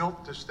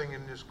built this thing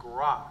in this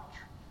garage.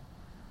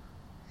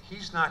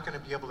 He's not going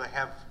to be able to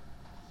have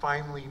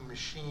finely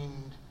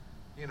machined,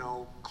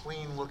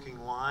 clean looking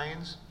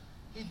lines.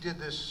 He did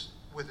this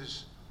with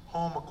his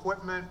home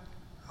equipment,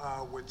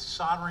 with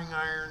soldering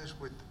irons,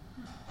 with,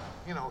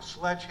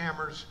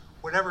 sledgehammers,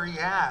 whatever he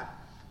had.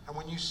 And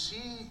when you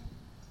see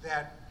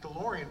that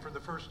DeLorean for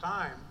the first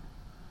time,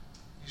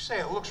 you say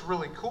it looks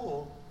really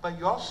cool, but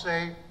you also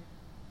say,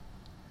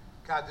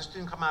 God, this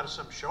didn't come out of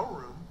some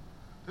showroom.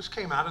 This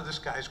came out of this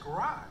guy's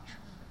garage.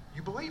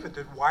 You believe it,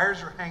 the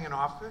wires are hanging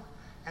off it.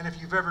 And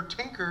if you've ever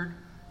tinkered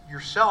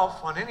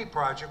yourself on any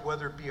project,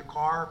 whether it be a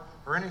car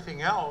or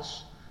anything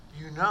else,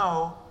 you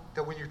know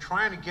that when you're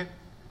trying to get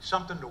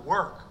something to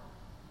work,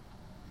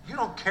 you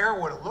don't care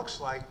what it looks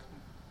like.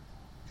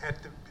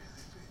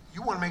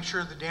 You want to make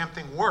sure the damn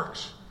thing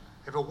works.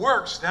 If it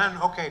works, then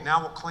okay, now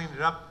we'll clean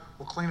it up.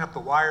 We'll clean up the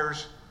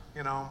wires.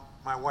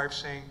 My wife's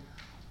saying,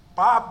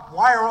 Bob,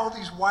 why are all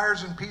these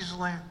wires and pieces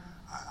laying?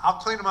 I'll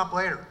clean them up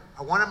later.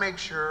 You want to make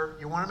sure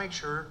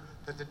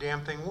that the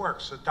damn thing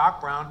works. So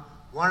Doc Brown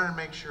wanted to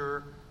make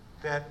sure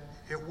that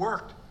it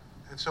worked.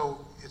 And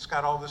so it's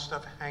got all this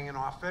stuff hanging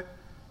off it.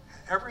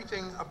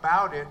 Everything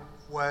about it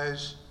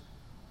was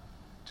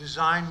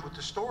designed with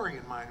the story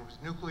in mind. It was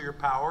nuclear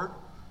powered.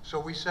 So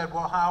we said,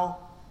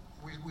 well,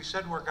 we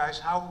said to our guys,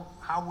 how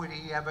would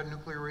he have a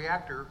nuclear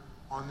reactor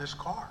on this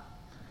car?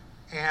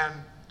 And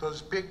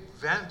those big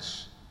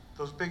vents,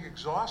 those big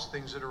exhaust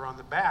things that are on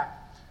the back,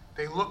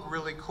 they look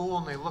really cool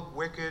and they look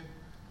wicked,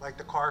 like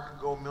the car could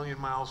go 1,000,000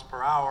 miles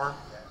per hour.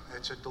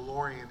 It's a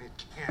DeLorean,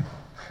 it can't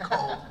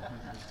go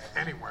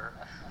anywhere.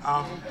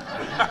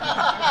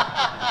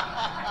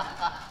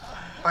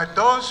 But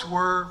those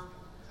were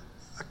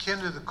akin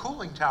to the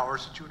cooling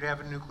towers that you would have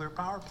in a nuclear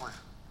power plant.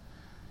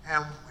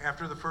 And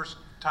after the first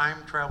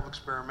time travel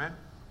experiment,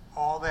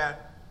 all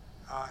that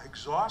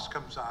exhaust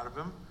comes out of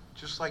them,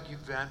 just like you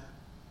vent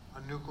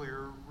a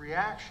nuclear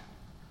reaction.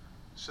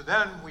 So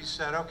then we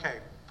said, okay,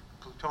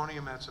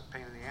 plutonium, that's a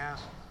pain in the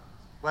ass.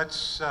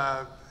 Let's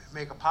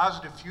make a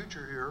positive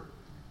future here,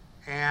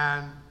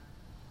 and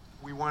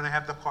we want to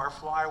have the car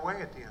fly away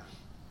at the end.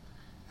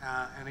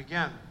 And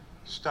again,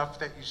 stuff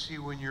that you see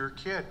when you're a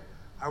kid.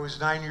 I was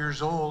 9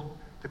 years old.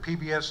 The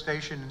PBS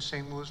station in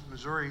St. Louis,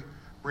 Missouri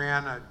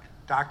ran a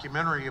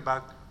documentary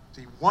about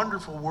the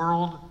wonderful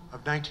world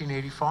of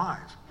 1985,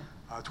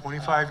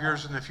 25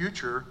 years in the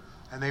future,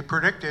 and they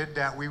predicted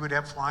that we would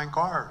have flying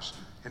cars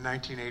in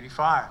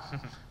 1985.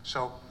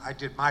 So I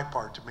did my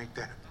part to make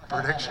that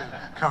prediction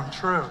come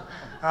true.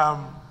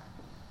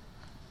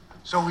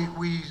 So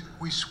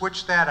we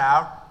switched that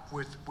out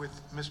with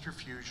Mr.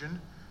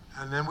 Fusion,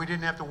 and then we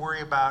didn't have to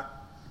worry about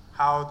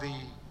how the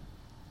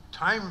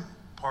time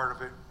part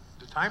of it,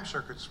 the time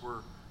circuits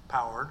were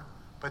powered.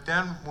 But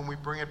then when we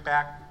bring it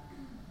back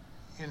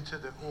into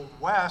the Old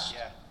West,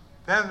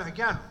 then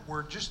again,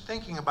 we're just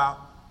thinking about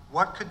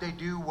what could they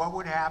do, what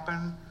would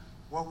happen,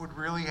 what would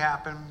really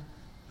happen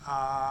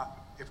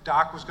if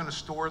Doc was going to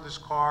store this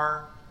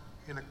car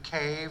in a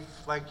cave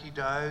like he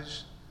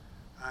does,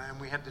 and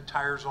we had the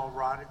tires all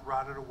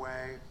rotted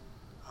away.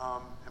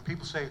 And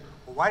people say,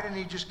 well, why didn't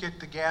he just get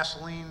the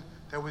gasoline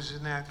that was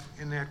in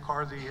that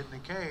car that he hid in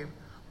the cave?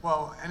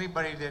 Well,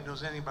 anybody that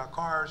knows anything about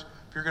cars,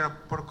 if you're going to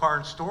put a car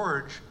in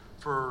storage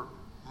for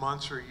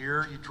months or a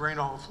year, you drain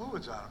all the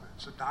fluids out of it.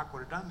 So Doc would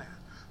have done that.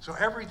 So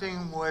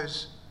everything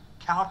was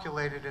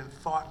calculated and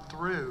thought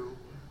through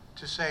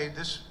to say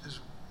this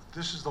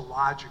is the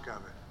logic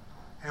of it.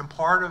 And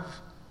part of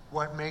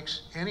what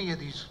makes any of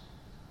these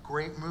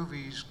great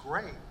movies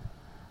great,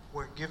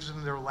 what gives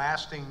them their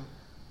lasting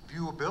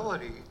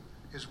viewability,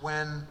 is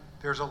when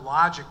there's a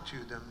logic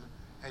to them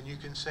and you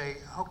can say,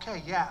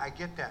 okay, yeah, I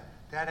get that.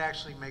 That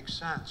actually makes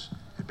sense.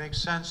 It makes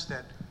sense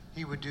that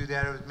he would do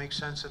that. It would make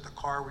sense that the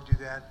car would do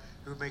that.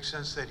 It would make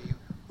sense that he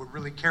would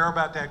really care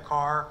about that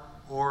car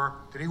or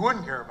that he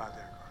wouldn't care about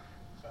that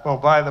car. Well,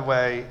 by the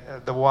way,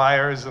 the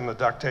wires and the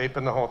duct tape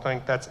and the whole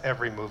thing, that's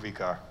every movie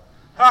car.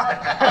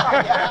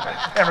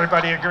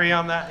 Everybody agree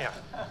on that?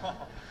 Yeah.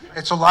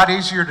 It's a lot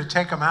easier to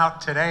take them out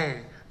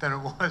today than it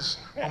was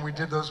when we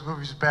did those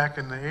movies back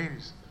in the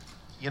 80s.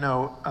 You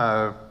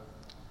know,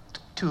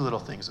 two little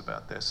things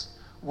about this.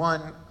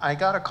 One, I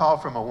got a call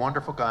from a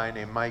wonderful guy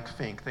named Mike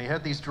Fink. They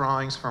had these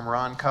drawings from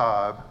Ron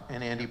Cobb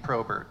and Andy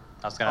Probert.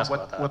 I was going to ask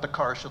about that. What the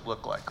car should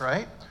look like,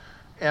 right?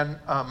 And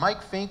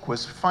Mike Fink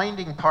was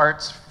finding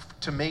parts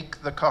to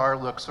make the car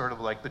look sort of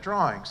like the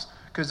drawings,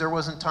 because there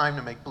wasn't time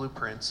to make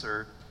blueprints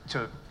or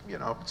to, you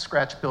know,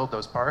 scratch build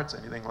those parts,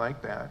 anything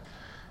like that.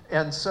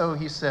 And so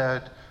he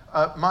said,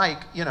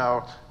 Mike, you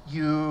know,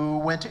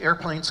 you went to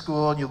airplane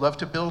school and you love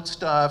to build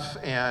stuff,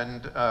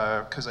 and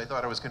because I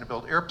thought I was going to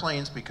build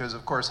airplanes, because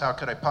of course, how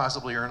could I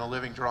possibly earn a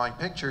living drawing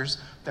pictures?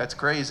 That's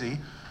crazy.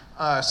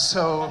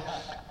 So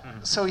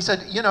he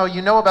said, you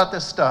know about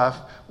this stuff.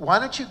 Why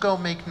don't you go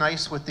make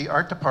nice with the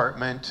art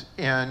department,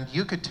 and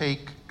you could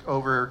take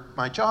over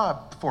my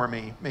job for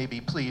me, maybe,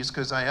 please,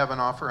 because I have an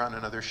offer on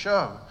another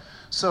show.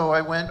 So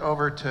I went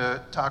over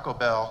to Taco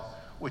Bell,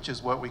 which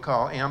is what we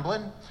call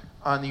Amblin,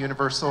 on the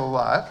Universal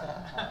lot.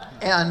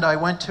 And I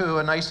went to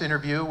a nice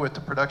interview with the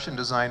production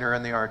designer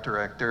and the art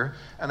director,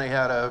 and I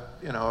had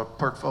a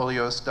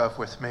portfolio of stuff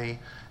with me.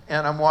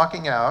 And I'm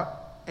walking out,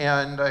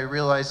 and I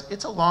realize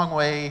it's a long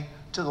way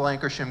to the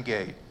Lancashire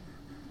Gate.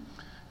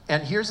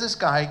 And here's this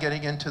guy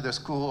getting into this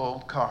cool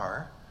old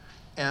car,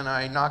 and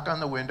I knock on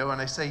the window and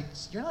I say,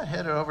 "You're not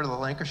headed over to the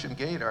Lancashire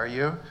Gate, are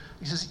you?"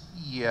 He says,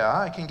 "Yeah,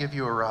 I can give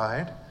you a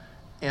ride."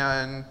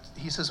 And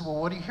he says, "Well,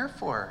 what are you here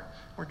for?"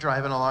 We're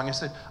driving along. I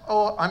said,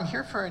 "Oh, I'm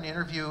here for an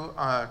interview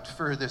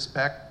for this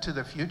Back to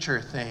the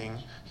Future thing."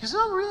 He said,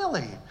 "Oh,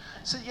 really?"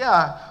 I said,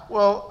 "Yeah,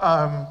 well,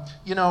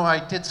 I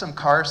did some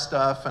car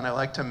stuff, and I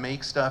like to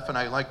make stuff, and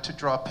I like to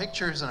draw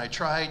pictures, and I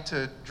try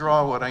to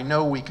draw what I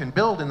know we can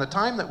build in the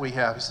time that we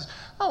have." He says,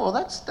 "Oh, well,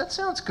 that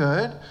sounds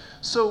good.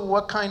 So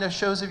what kind of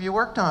shows have you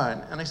worked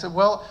on?" And I said,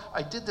 "Well,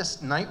 I did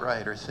this Knight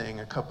Rider thing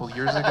a couple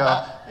years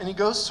ago." And he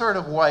goes sort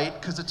of white,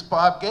 because it's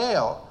Bob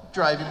Gale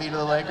driving me to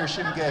the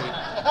Lancashire Gate.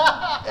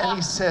 And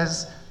he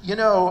says,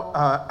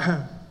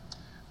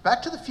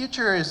 Back to the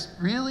Future is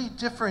really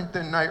different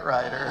than Knight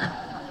Rider.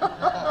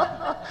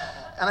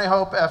 And I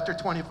hope after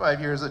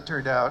 25 years it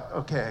turned out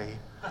okay.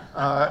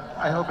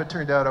 I hope it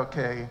turned out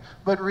okay.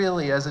 But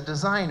really, as a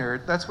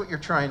designer, that's what you're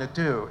trying to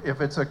do. If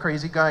it's a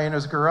crazy guy in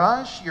his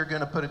garage, you're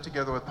going to put it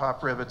together with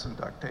pop rivets and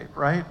duct tape,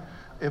 right?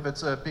 If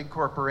it's a big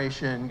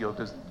corporation,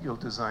 you'll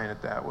design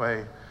it that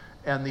way.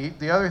 And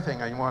the other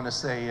thing I want to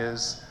say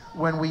is,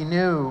 when we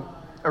knew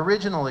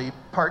originally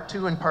Part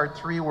 2 and Part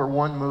 3 were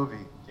one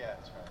movie. Yeah,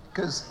 that's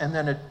right. And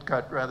then it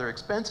got rather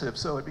expensive,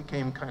 so it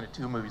became kind of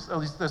two movies. At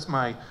least that's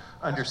my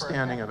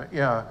understanding of it.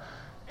 Yeah.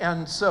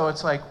 And so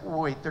it's like,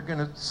 wait, they're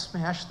going to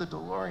smash the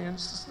DeLoreans.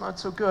 It's not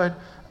so good.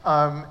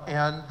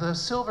 And the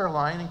silver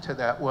lining to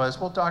that was,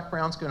 well, Doc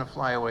Brown's going to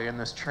fly away in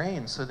this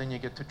train, so then you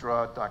get to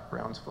draw Doc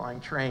Brown's flying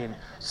train.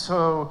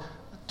 So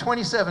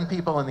 27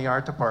 people in the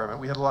art department.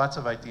 We had lots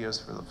of ideas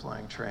for the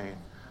flying train.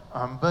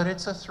 But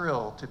it's a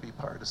thrill to be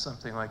part of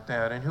something like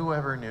that. And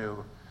whoever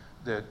knew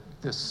that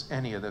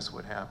any of this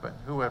would happen?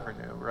 Whoever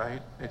knew,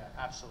 right? It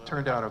absolutely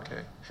turned out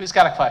okay. Who's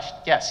got a question?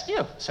 Yes,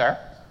 you, sir.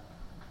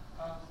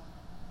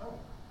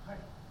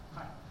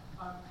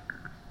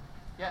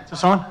 Yeah, is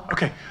this on?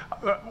 Okay.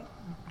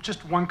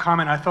 Just one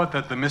comment. I thought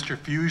that the Mr.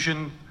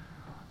 Fusion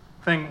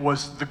thing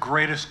was the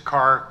greatest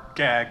car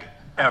gag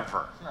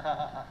ever.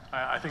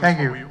 I think that's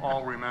what we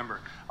all remember.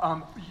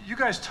 You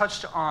guys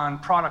touched on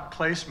product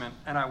placement,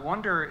 and I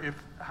wonder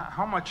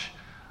how much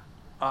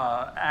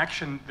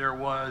action there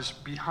was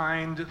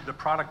behind the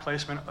product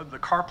placement, the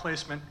car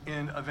placement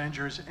in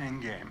Avengers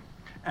Endgame,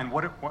 and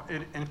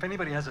and if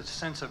anybody has a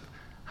sense of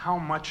how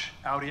much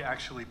Audi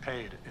actually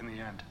paid in the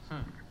end.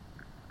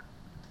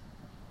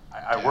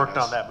 I worked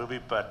on that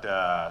movie, but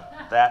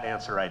that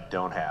answer I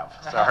don't have.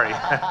 Sorry.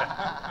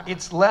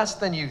 It's less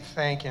than you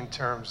think in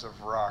terms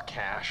of raw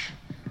cash.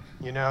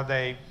 You know,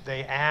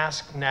 they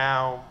ask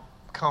now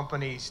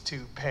companies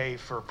to pay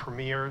for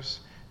premieres.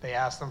 They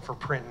ask them for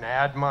print and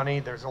ad money.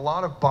 There's a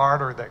lot of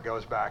barter that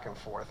goes back and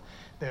forth.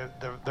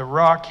 The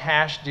raw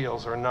cash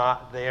deals are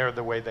not there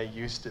the way they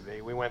used to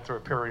be. We went through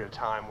a period of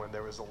time when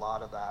there was a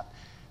lot of that.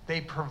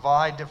 They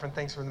provide different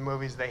things for the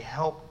movies. They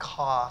help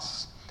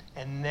costs.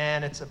 And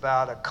then it's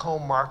about a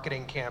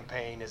co-marketing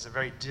campaign is a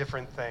very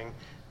different thing.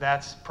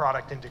 That's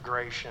product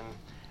integration.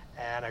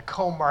 And a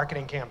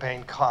co-marketing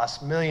campaign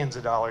costs millions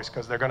of dollars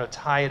because they're going to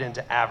tie it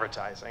into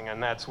advertising.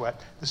 And that's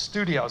what the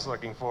studio's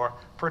looking for.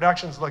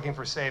 Production's looking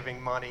for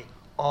saving money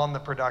on the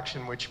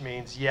production, which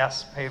means,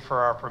 yes, pay for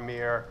our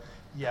premiere.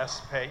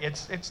 Yes, pay.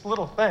 It's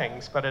little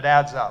things, but it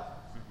adds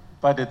up.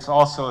 But it's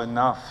also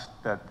enough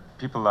that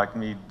people like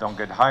me don't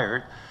get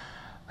hired.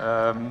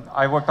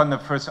 I worked on the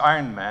first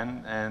Iron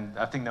Man, and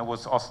I think that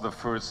was also the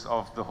first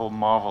of the whole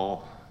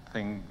Marvel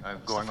thing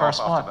going off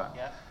after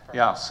that.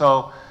 Yeah,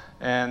 so,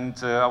 and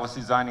I was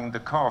designing the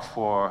car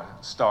for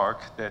Stark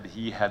that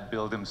he had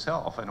built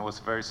himself, and it was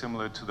very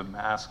similar to the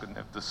mask and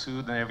the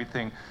suit and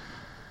everything.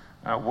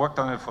 I worked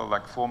on it for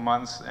like 4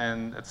 months,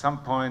 and at some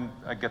point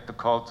I get the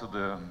call to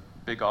the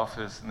big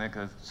office, and they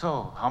go,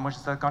 so how much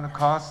is that going to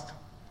cost?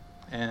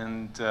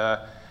 And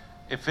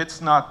if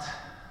it's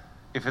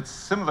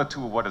similar to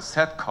what a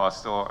set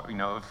costs, or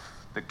if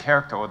the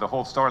character or the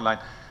whole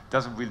storyline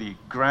doesn't really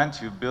grant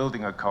you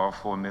building a car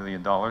for $1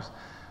 million,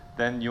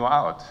 then you're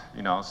out.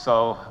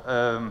 So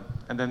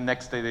and then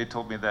next day they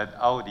told me that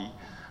Audi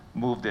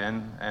moved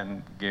in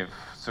and gave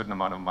a certain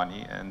amount of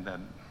money, and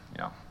then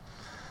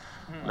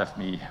left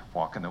me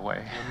walking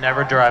away. You'll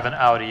never drive an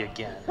Audi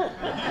again.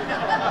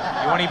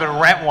 You won't even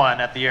rent one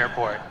at the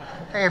airport.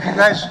 Hey,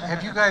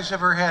 have you guys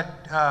ever had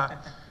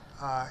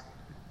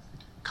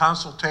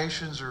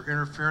consultations or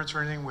interference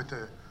or anything with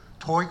the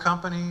toy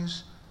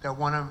companies that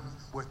want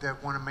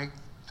to make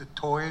the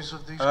toys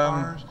of these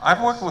cars?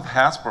 I've worked with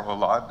Hasbro a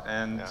lot,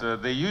 and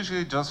they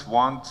usually just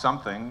want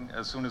something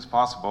as soon as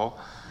possible.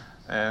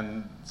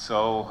 And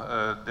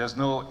so there's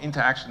no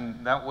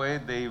interaction that way.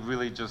 They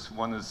really just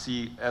want to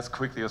see as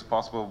quickly as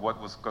possible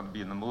what was going to be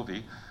in the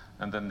movie,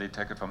 and then they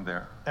take it from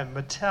there. And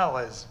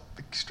Mattel is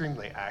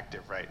extremely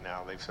active right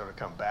now. They've sort of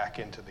come back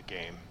into the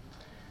game.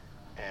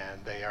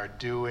 And they are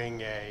doing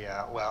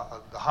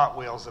the Hot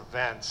Wheels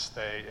events.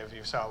 If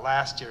you saw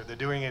last year, they're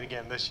doing it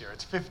again this year.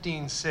 It's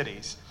 15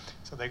 cities.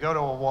 So they go to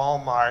a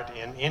Walmart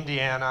in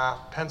Indiana,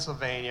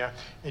 Pennsylvania,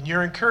 and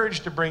you're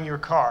encouraged to bring your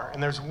car.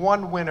 And there's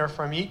one winner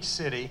from each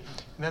city.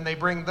 And then they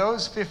bring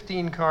those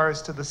 15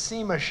 cars to the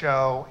SEMA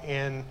show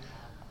in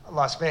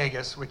Las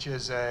Vegas, which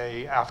is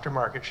a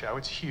aftermarket show.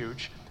 It's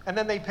huge. And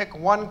then they pick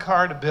one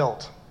car to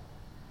build.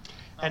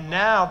 And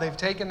now they've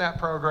taken that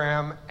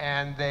program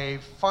and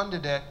they've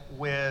funded it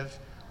with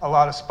a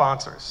lot of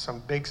sponsors,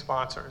 some big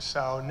sponsors.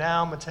 So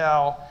now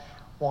Mattel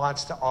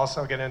wants to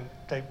also get in,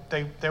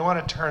 they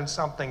want to turn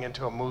something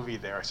into a movie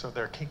there, so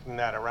they're kicking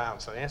that around.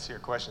 So to answer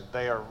your question,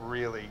 they are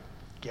really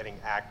getting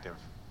active.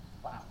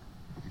 Wow.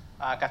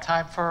 Got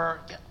time for,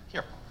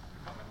 here.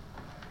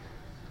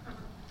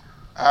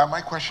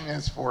 My question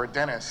is for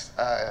Dennis.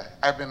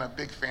 I've been a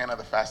big fan of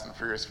the Fast and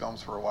Furious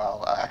films for a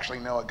while. I actually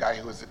know a guy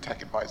who was a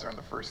tech advisor on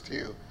the first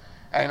two.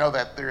 And I know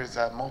that there's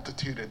a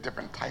multitude of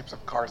different types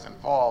of cars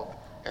involved.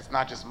 It's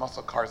not just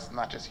muscle cars, it's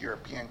not just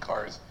European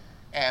cars.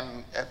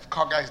 And if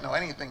car guys know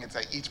anything, it's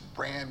that each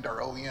brand or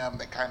OEM,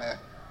 they kind of,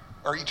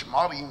 or each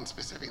model even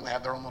specifically,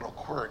 have their own little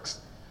quirks.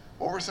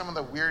 What were some of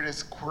the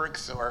weirdest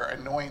quirks or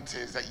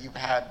annoyances that you've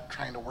had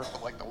trying to work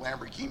with like the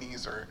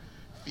Lamborghinis or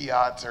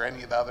Fiats or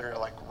any of the other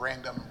like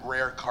random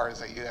rare cars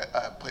that you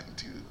put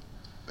into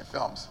the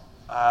films?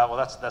 Well,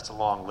 that's a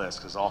long list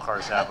because all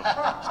cars have,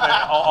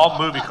 all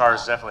movie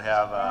cars definitely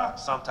have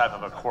some type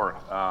of a quirk.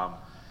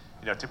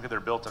 Typically they're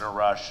built in a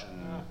rush,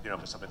 and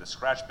if it's something that's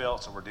scratch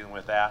built, so we're dealing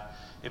with that.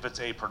 If it's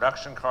a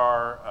production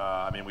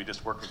car, we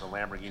just worked with the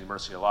Lamborghini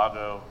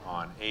Murcielago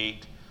on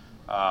 8.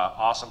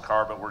 Awesome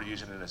car, but we're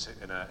using it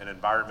in an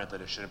environment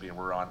that it shouldn't be, and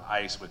we're on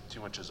ice with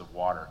 2 inches of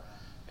water.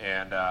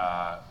 And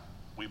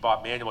we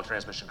bought manual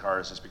transmission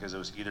cars just because it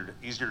was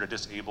easier to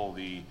disable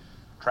the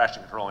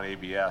traction control and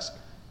ABS,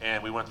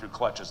 and we went through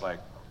clutches like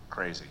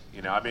crazy.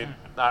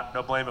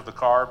 No blame of the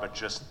car, but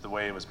just the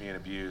way it was being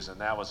abused, and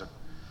that was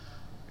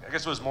I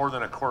guess it was more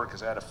than a quirk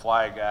because I had to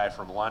fly a guy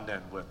from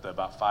London with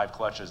about 5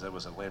 clutches that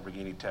was a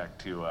Lamborghini tech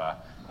to,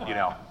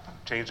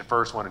 change the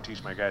first one and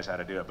teach my guys how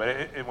to do it. But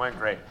it went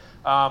great.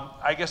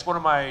 I guess one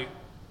of my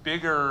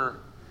bigger,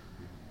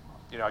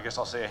 I guess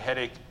I'll say a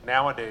headache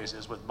nowadays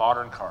is with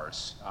modern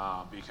cars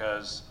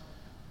because,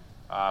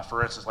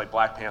 for instance, like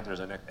Black Panther is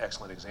an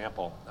excellent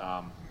example.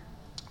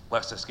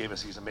 Lexus gave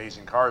us these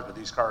amazing cars, but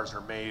these cars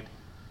are made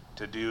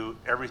to do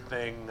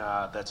everything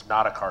that's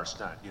not a car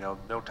stunt.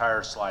 No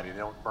tires sliding, they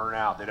don't burn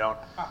out, they don't.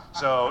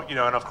 So, and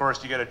of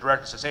course you get a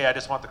director that says, hey, I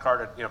just want the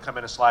car to, come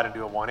in and slide and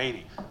do a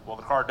 180. Well,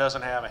 the car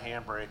doesn't have a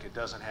handbrake, it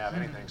doesn't have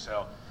anything.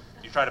 So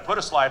you try to put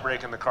a slide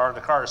brake in the car, and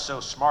the car is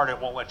so smart it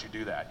won't let you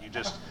do that. You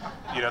just,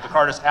 the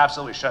car just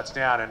absolutely shuts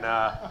down. And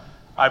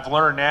I've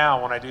learned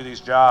now when I do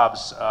these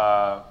jobs,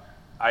 I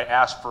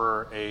ask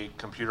for a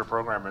computer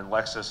programmer, and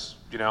Lexus,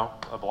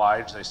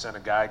 obliged. They sent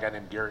a guy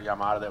named Gary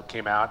Yamada that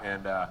came out,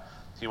 and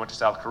he went to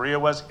South Korea.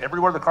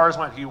 Everywhere the cars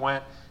went, he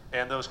went,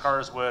 and those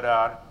cars would,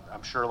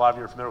 I'm sure a lot of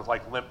you are familiar with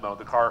like limp mode.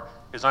 The car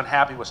is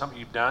unhappy with something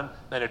you've done,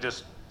 then it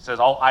just says,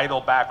 I'll idle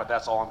back, but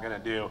that's all I'm gonna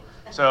do.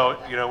 So,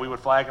 we would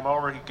flag him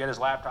over, he'd get his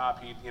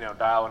laptop, he'd,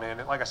 dial it in.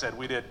 And like I said,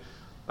 we did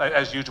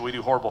as usual, we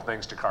do horrible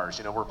things to cars.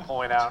 You know, we're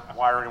pulling out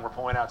wiring, we're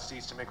pulling out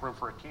seats to make room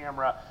for a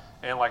camera.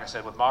 And like I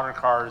said, with modern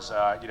cars,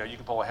 you know, you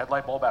can pull a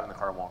headlight bulb out and the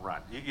car won't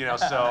run. You know,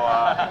 so.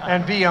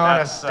 And be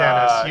honest,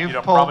 Dennis, you've you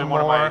know, pulled probably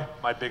more. One of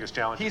my biggest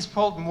challenges. He's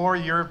pulled more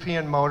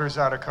European motors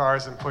out of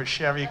cars and put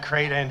Chevy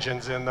crate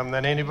engines in them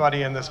than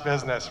anybody in this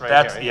business here.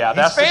 Yeah,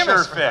 that's He's the sure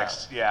famous for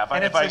fix. that. Yeah,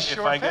 if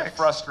I get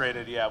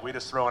frustrated, we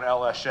just throw an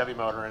LS Chevy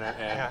motor in it,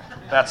 and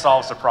that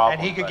solves the problem.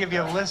 And he could give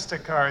you a list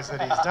of cars that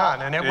he's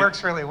done, and it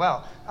works really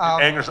well.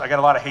 I got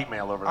a lot of hate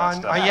mail over that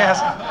stuff. Yes,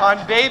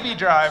 on Baby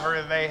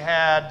Driver, they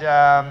had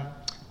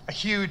a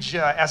huge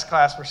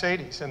S-Class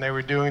Mercedes, and they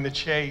were doing the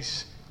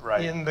chase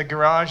in the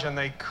garage, and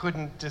they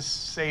couldn't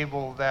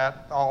disable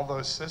all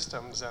those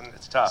systems. And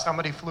it's tough.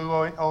 Somebody flew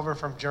over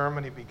from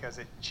Germany because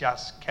it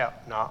just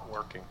kept not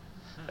working.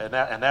 And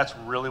that's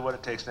really what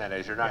it takes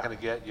nowadays. You're not going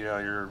to get, you know,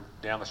 your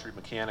down the street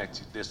mechanic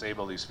to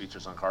disable these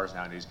features on cars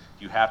nowadays.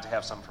 You have to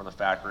have something from the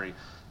factory.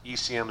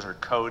 ECMs are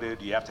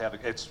coded. You have to have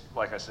it's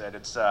like I said,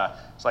 it's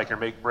like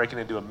you're breaking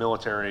into a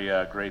military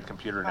grade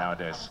computer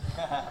nowadays.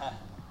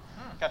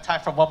 Got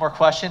time for one more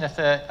question. If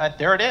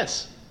there it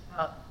is.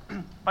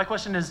 My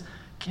question is,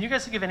 can you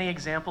guys give any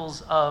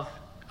examples of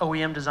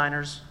OEM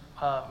designers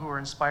who were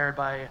inspired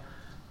by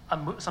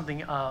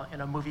something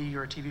in a movie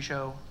or a TV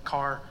show,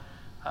 car,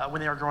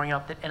 when they were growing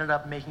up that ended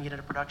up making it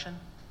into production?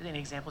 Any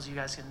examples you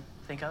guys can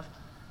think of?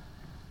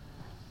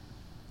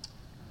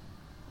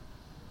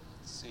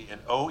 Let's see, an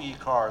OE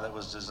car that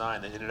was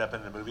designed that ended up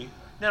in the movie?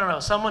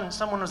 No. Someone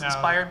was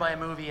inspired by a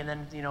movie and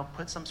then, you know,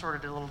 put some sort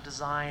of little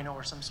design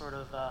or some sort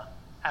of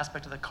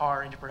aspect of the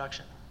car into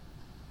production.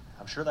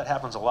 I'm sure that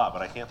happens a lot,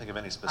 but I can't think of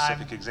any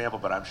specific example,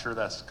 but I'm sure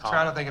that's common.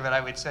 Trying to think of it,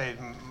 I would say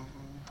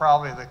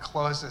probably the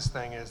closest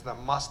thing is the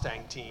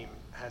Mustang team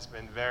has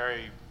been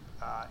very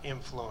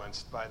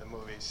influenced by the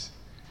movies.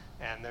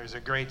 And there's a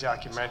great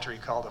documentary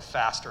called A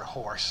Faster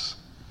Horse.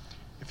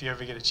 If you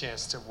ever get a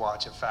chance to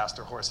watch A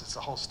Faster Horse, it's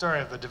the whole story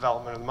of the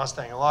development of the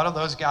Mustang. A lot of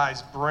those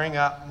guys bring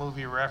up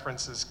movie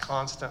references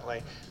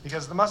constantly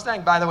because the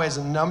Mustang, by the way, is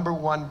the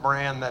 #1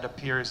 brand that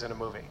appears in a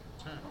movie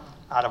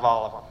out of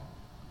all of them.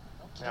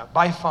 Yeah,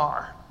 by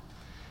far.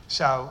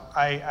 So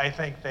I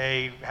think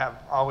they have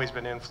always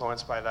been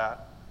influenced by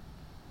that.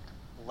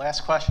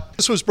 Last question.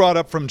 This was brought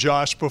up from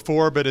Josh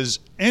before, but has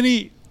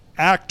any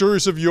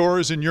actors of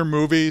yours in your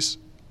movies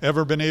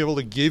ever been able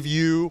to give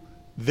you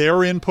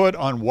their input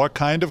on what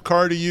kind of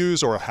car to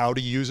use or how to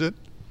use it?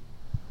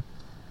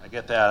 I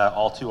get that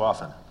all too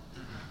often.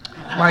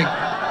 Mike,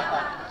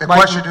 the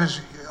question is,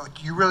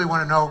 do you really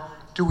want to know,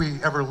 do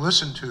we ever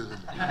listen to them?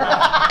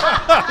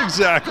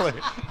 Exactly.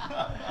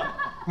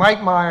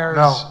 Mike Myers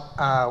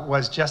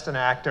was just an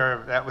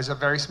actor. That was a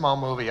very small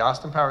movie.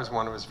 Austin Powers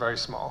 1 was very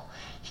small.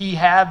 He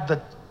had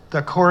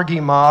the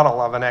Corgi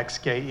model of an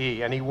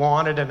XKE, and he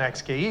wanted an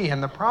XKE,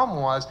 and the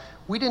problem was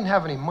we didn't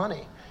have any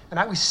money. And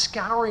I was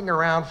scouring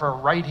around for a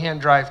right-hand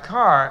drive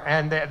car,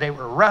 and they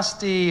were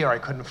rusty, or I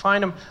couldn't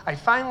find them. I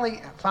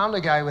finally found a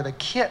guy with a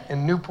kit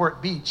in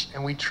Newport Beach,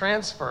 and we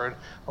transferred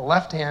a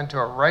left-hand to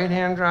a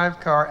right-hand drive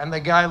car, and the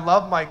guy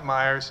loved Mike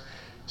Myers,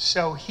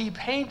 so he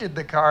painted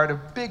the car at a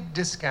big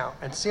discount.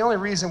 And it's the only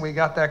reason we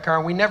got that car,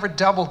 and we never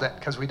doubled it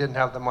because we didn't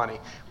have the money.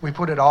 We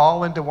put it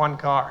all into one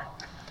car.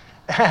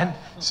 And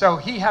so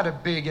he had a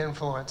big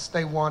influence.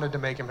 They wanted to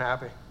make him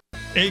happy.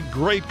 A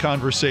great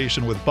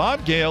conversation with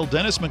Bob Gale,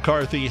 Dennis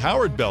McCarthy,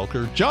 Howard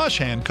Belker, Josh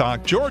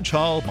Hancock, George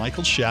Hull,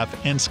 Michael Sheff,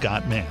 and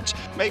Scott Mance.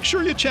 Make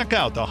sure you check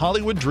out the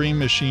Hollywood Dream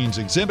Machines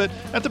exhibit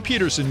at the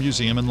Peterson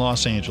Museum in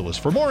Los Angeles.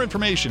 For more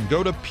information,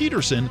 go to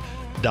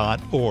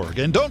peterson.org.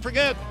 And don't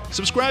forget,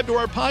 subscribe to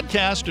our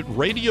podcast at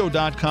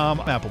radio.com,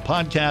 Apple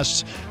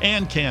Podcasts,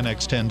 and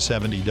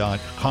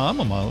KNX1070.com,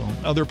 among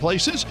other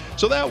places.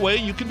 So that way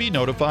you can be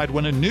notified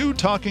when a new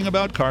Talking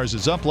About Cars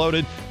is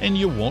uploaded and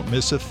you won't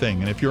miss a thing.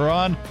 And if you're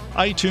on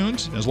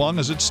iTunes, as long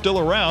as it's still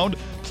around,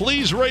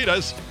 please rate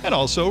us and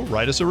also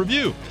write us a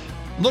review.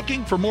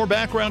 Looking for more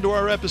background to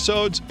our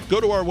episodes?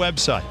 Go to our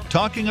website,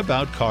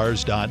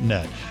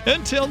 talkingaboutcars.net.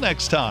 Until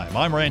next time,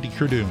 I'm Randy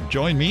Cardoon.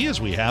 Join me as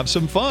we have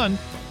some fun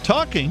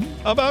talking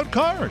about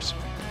cars.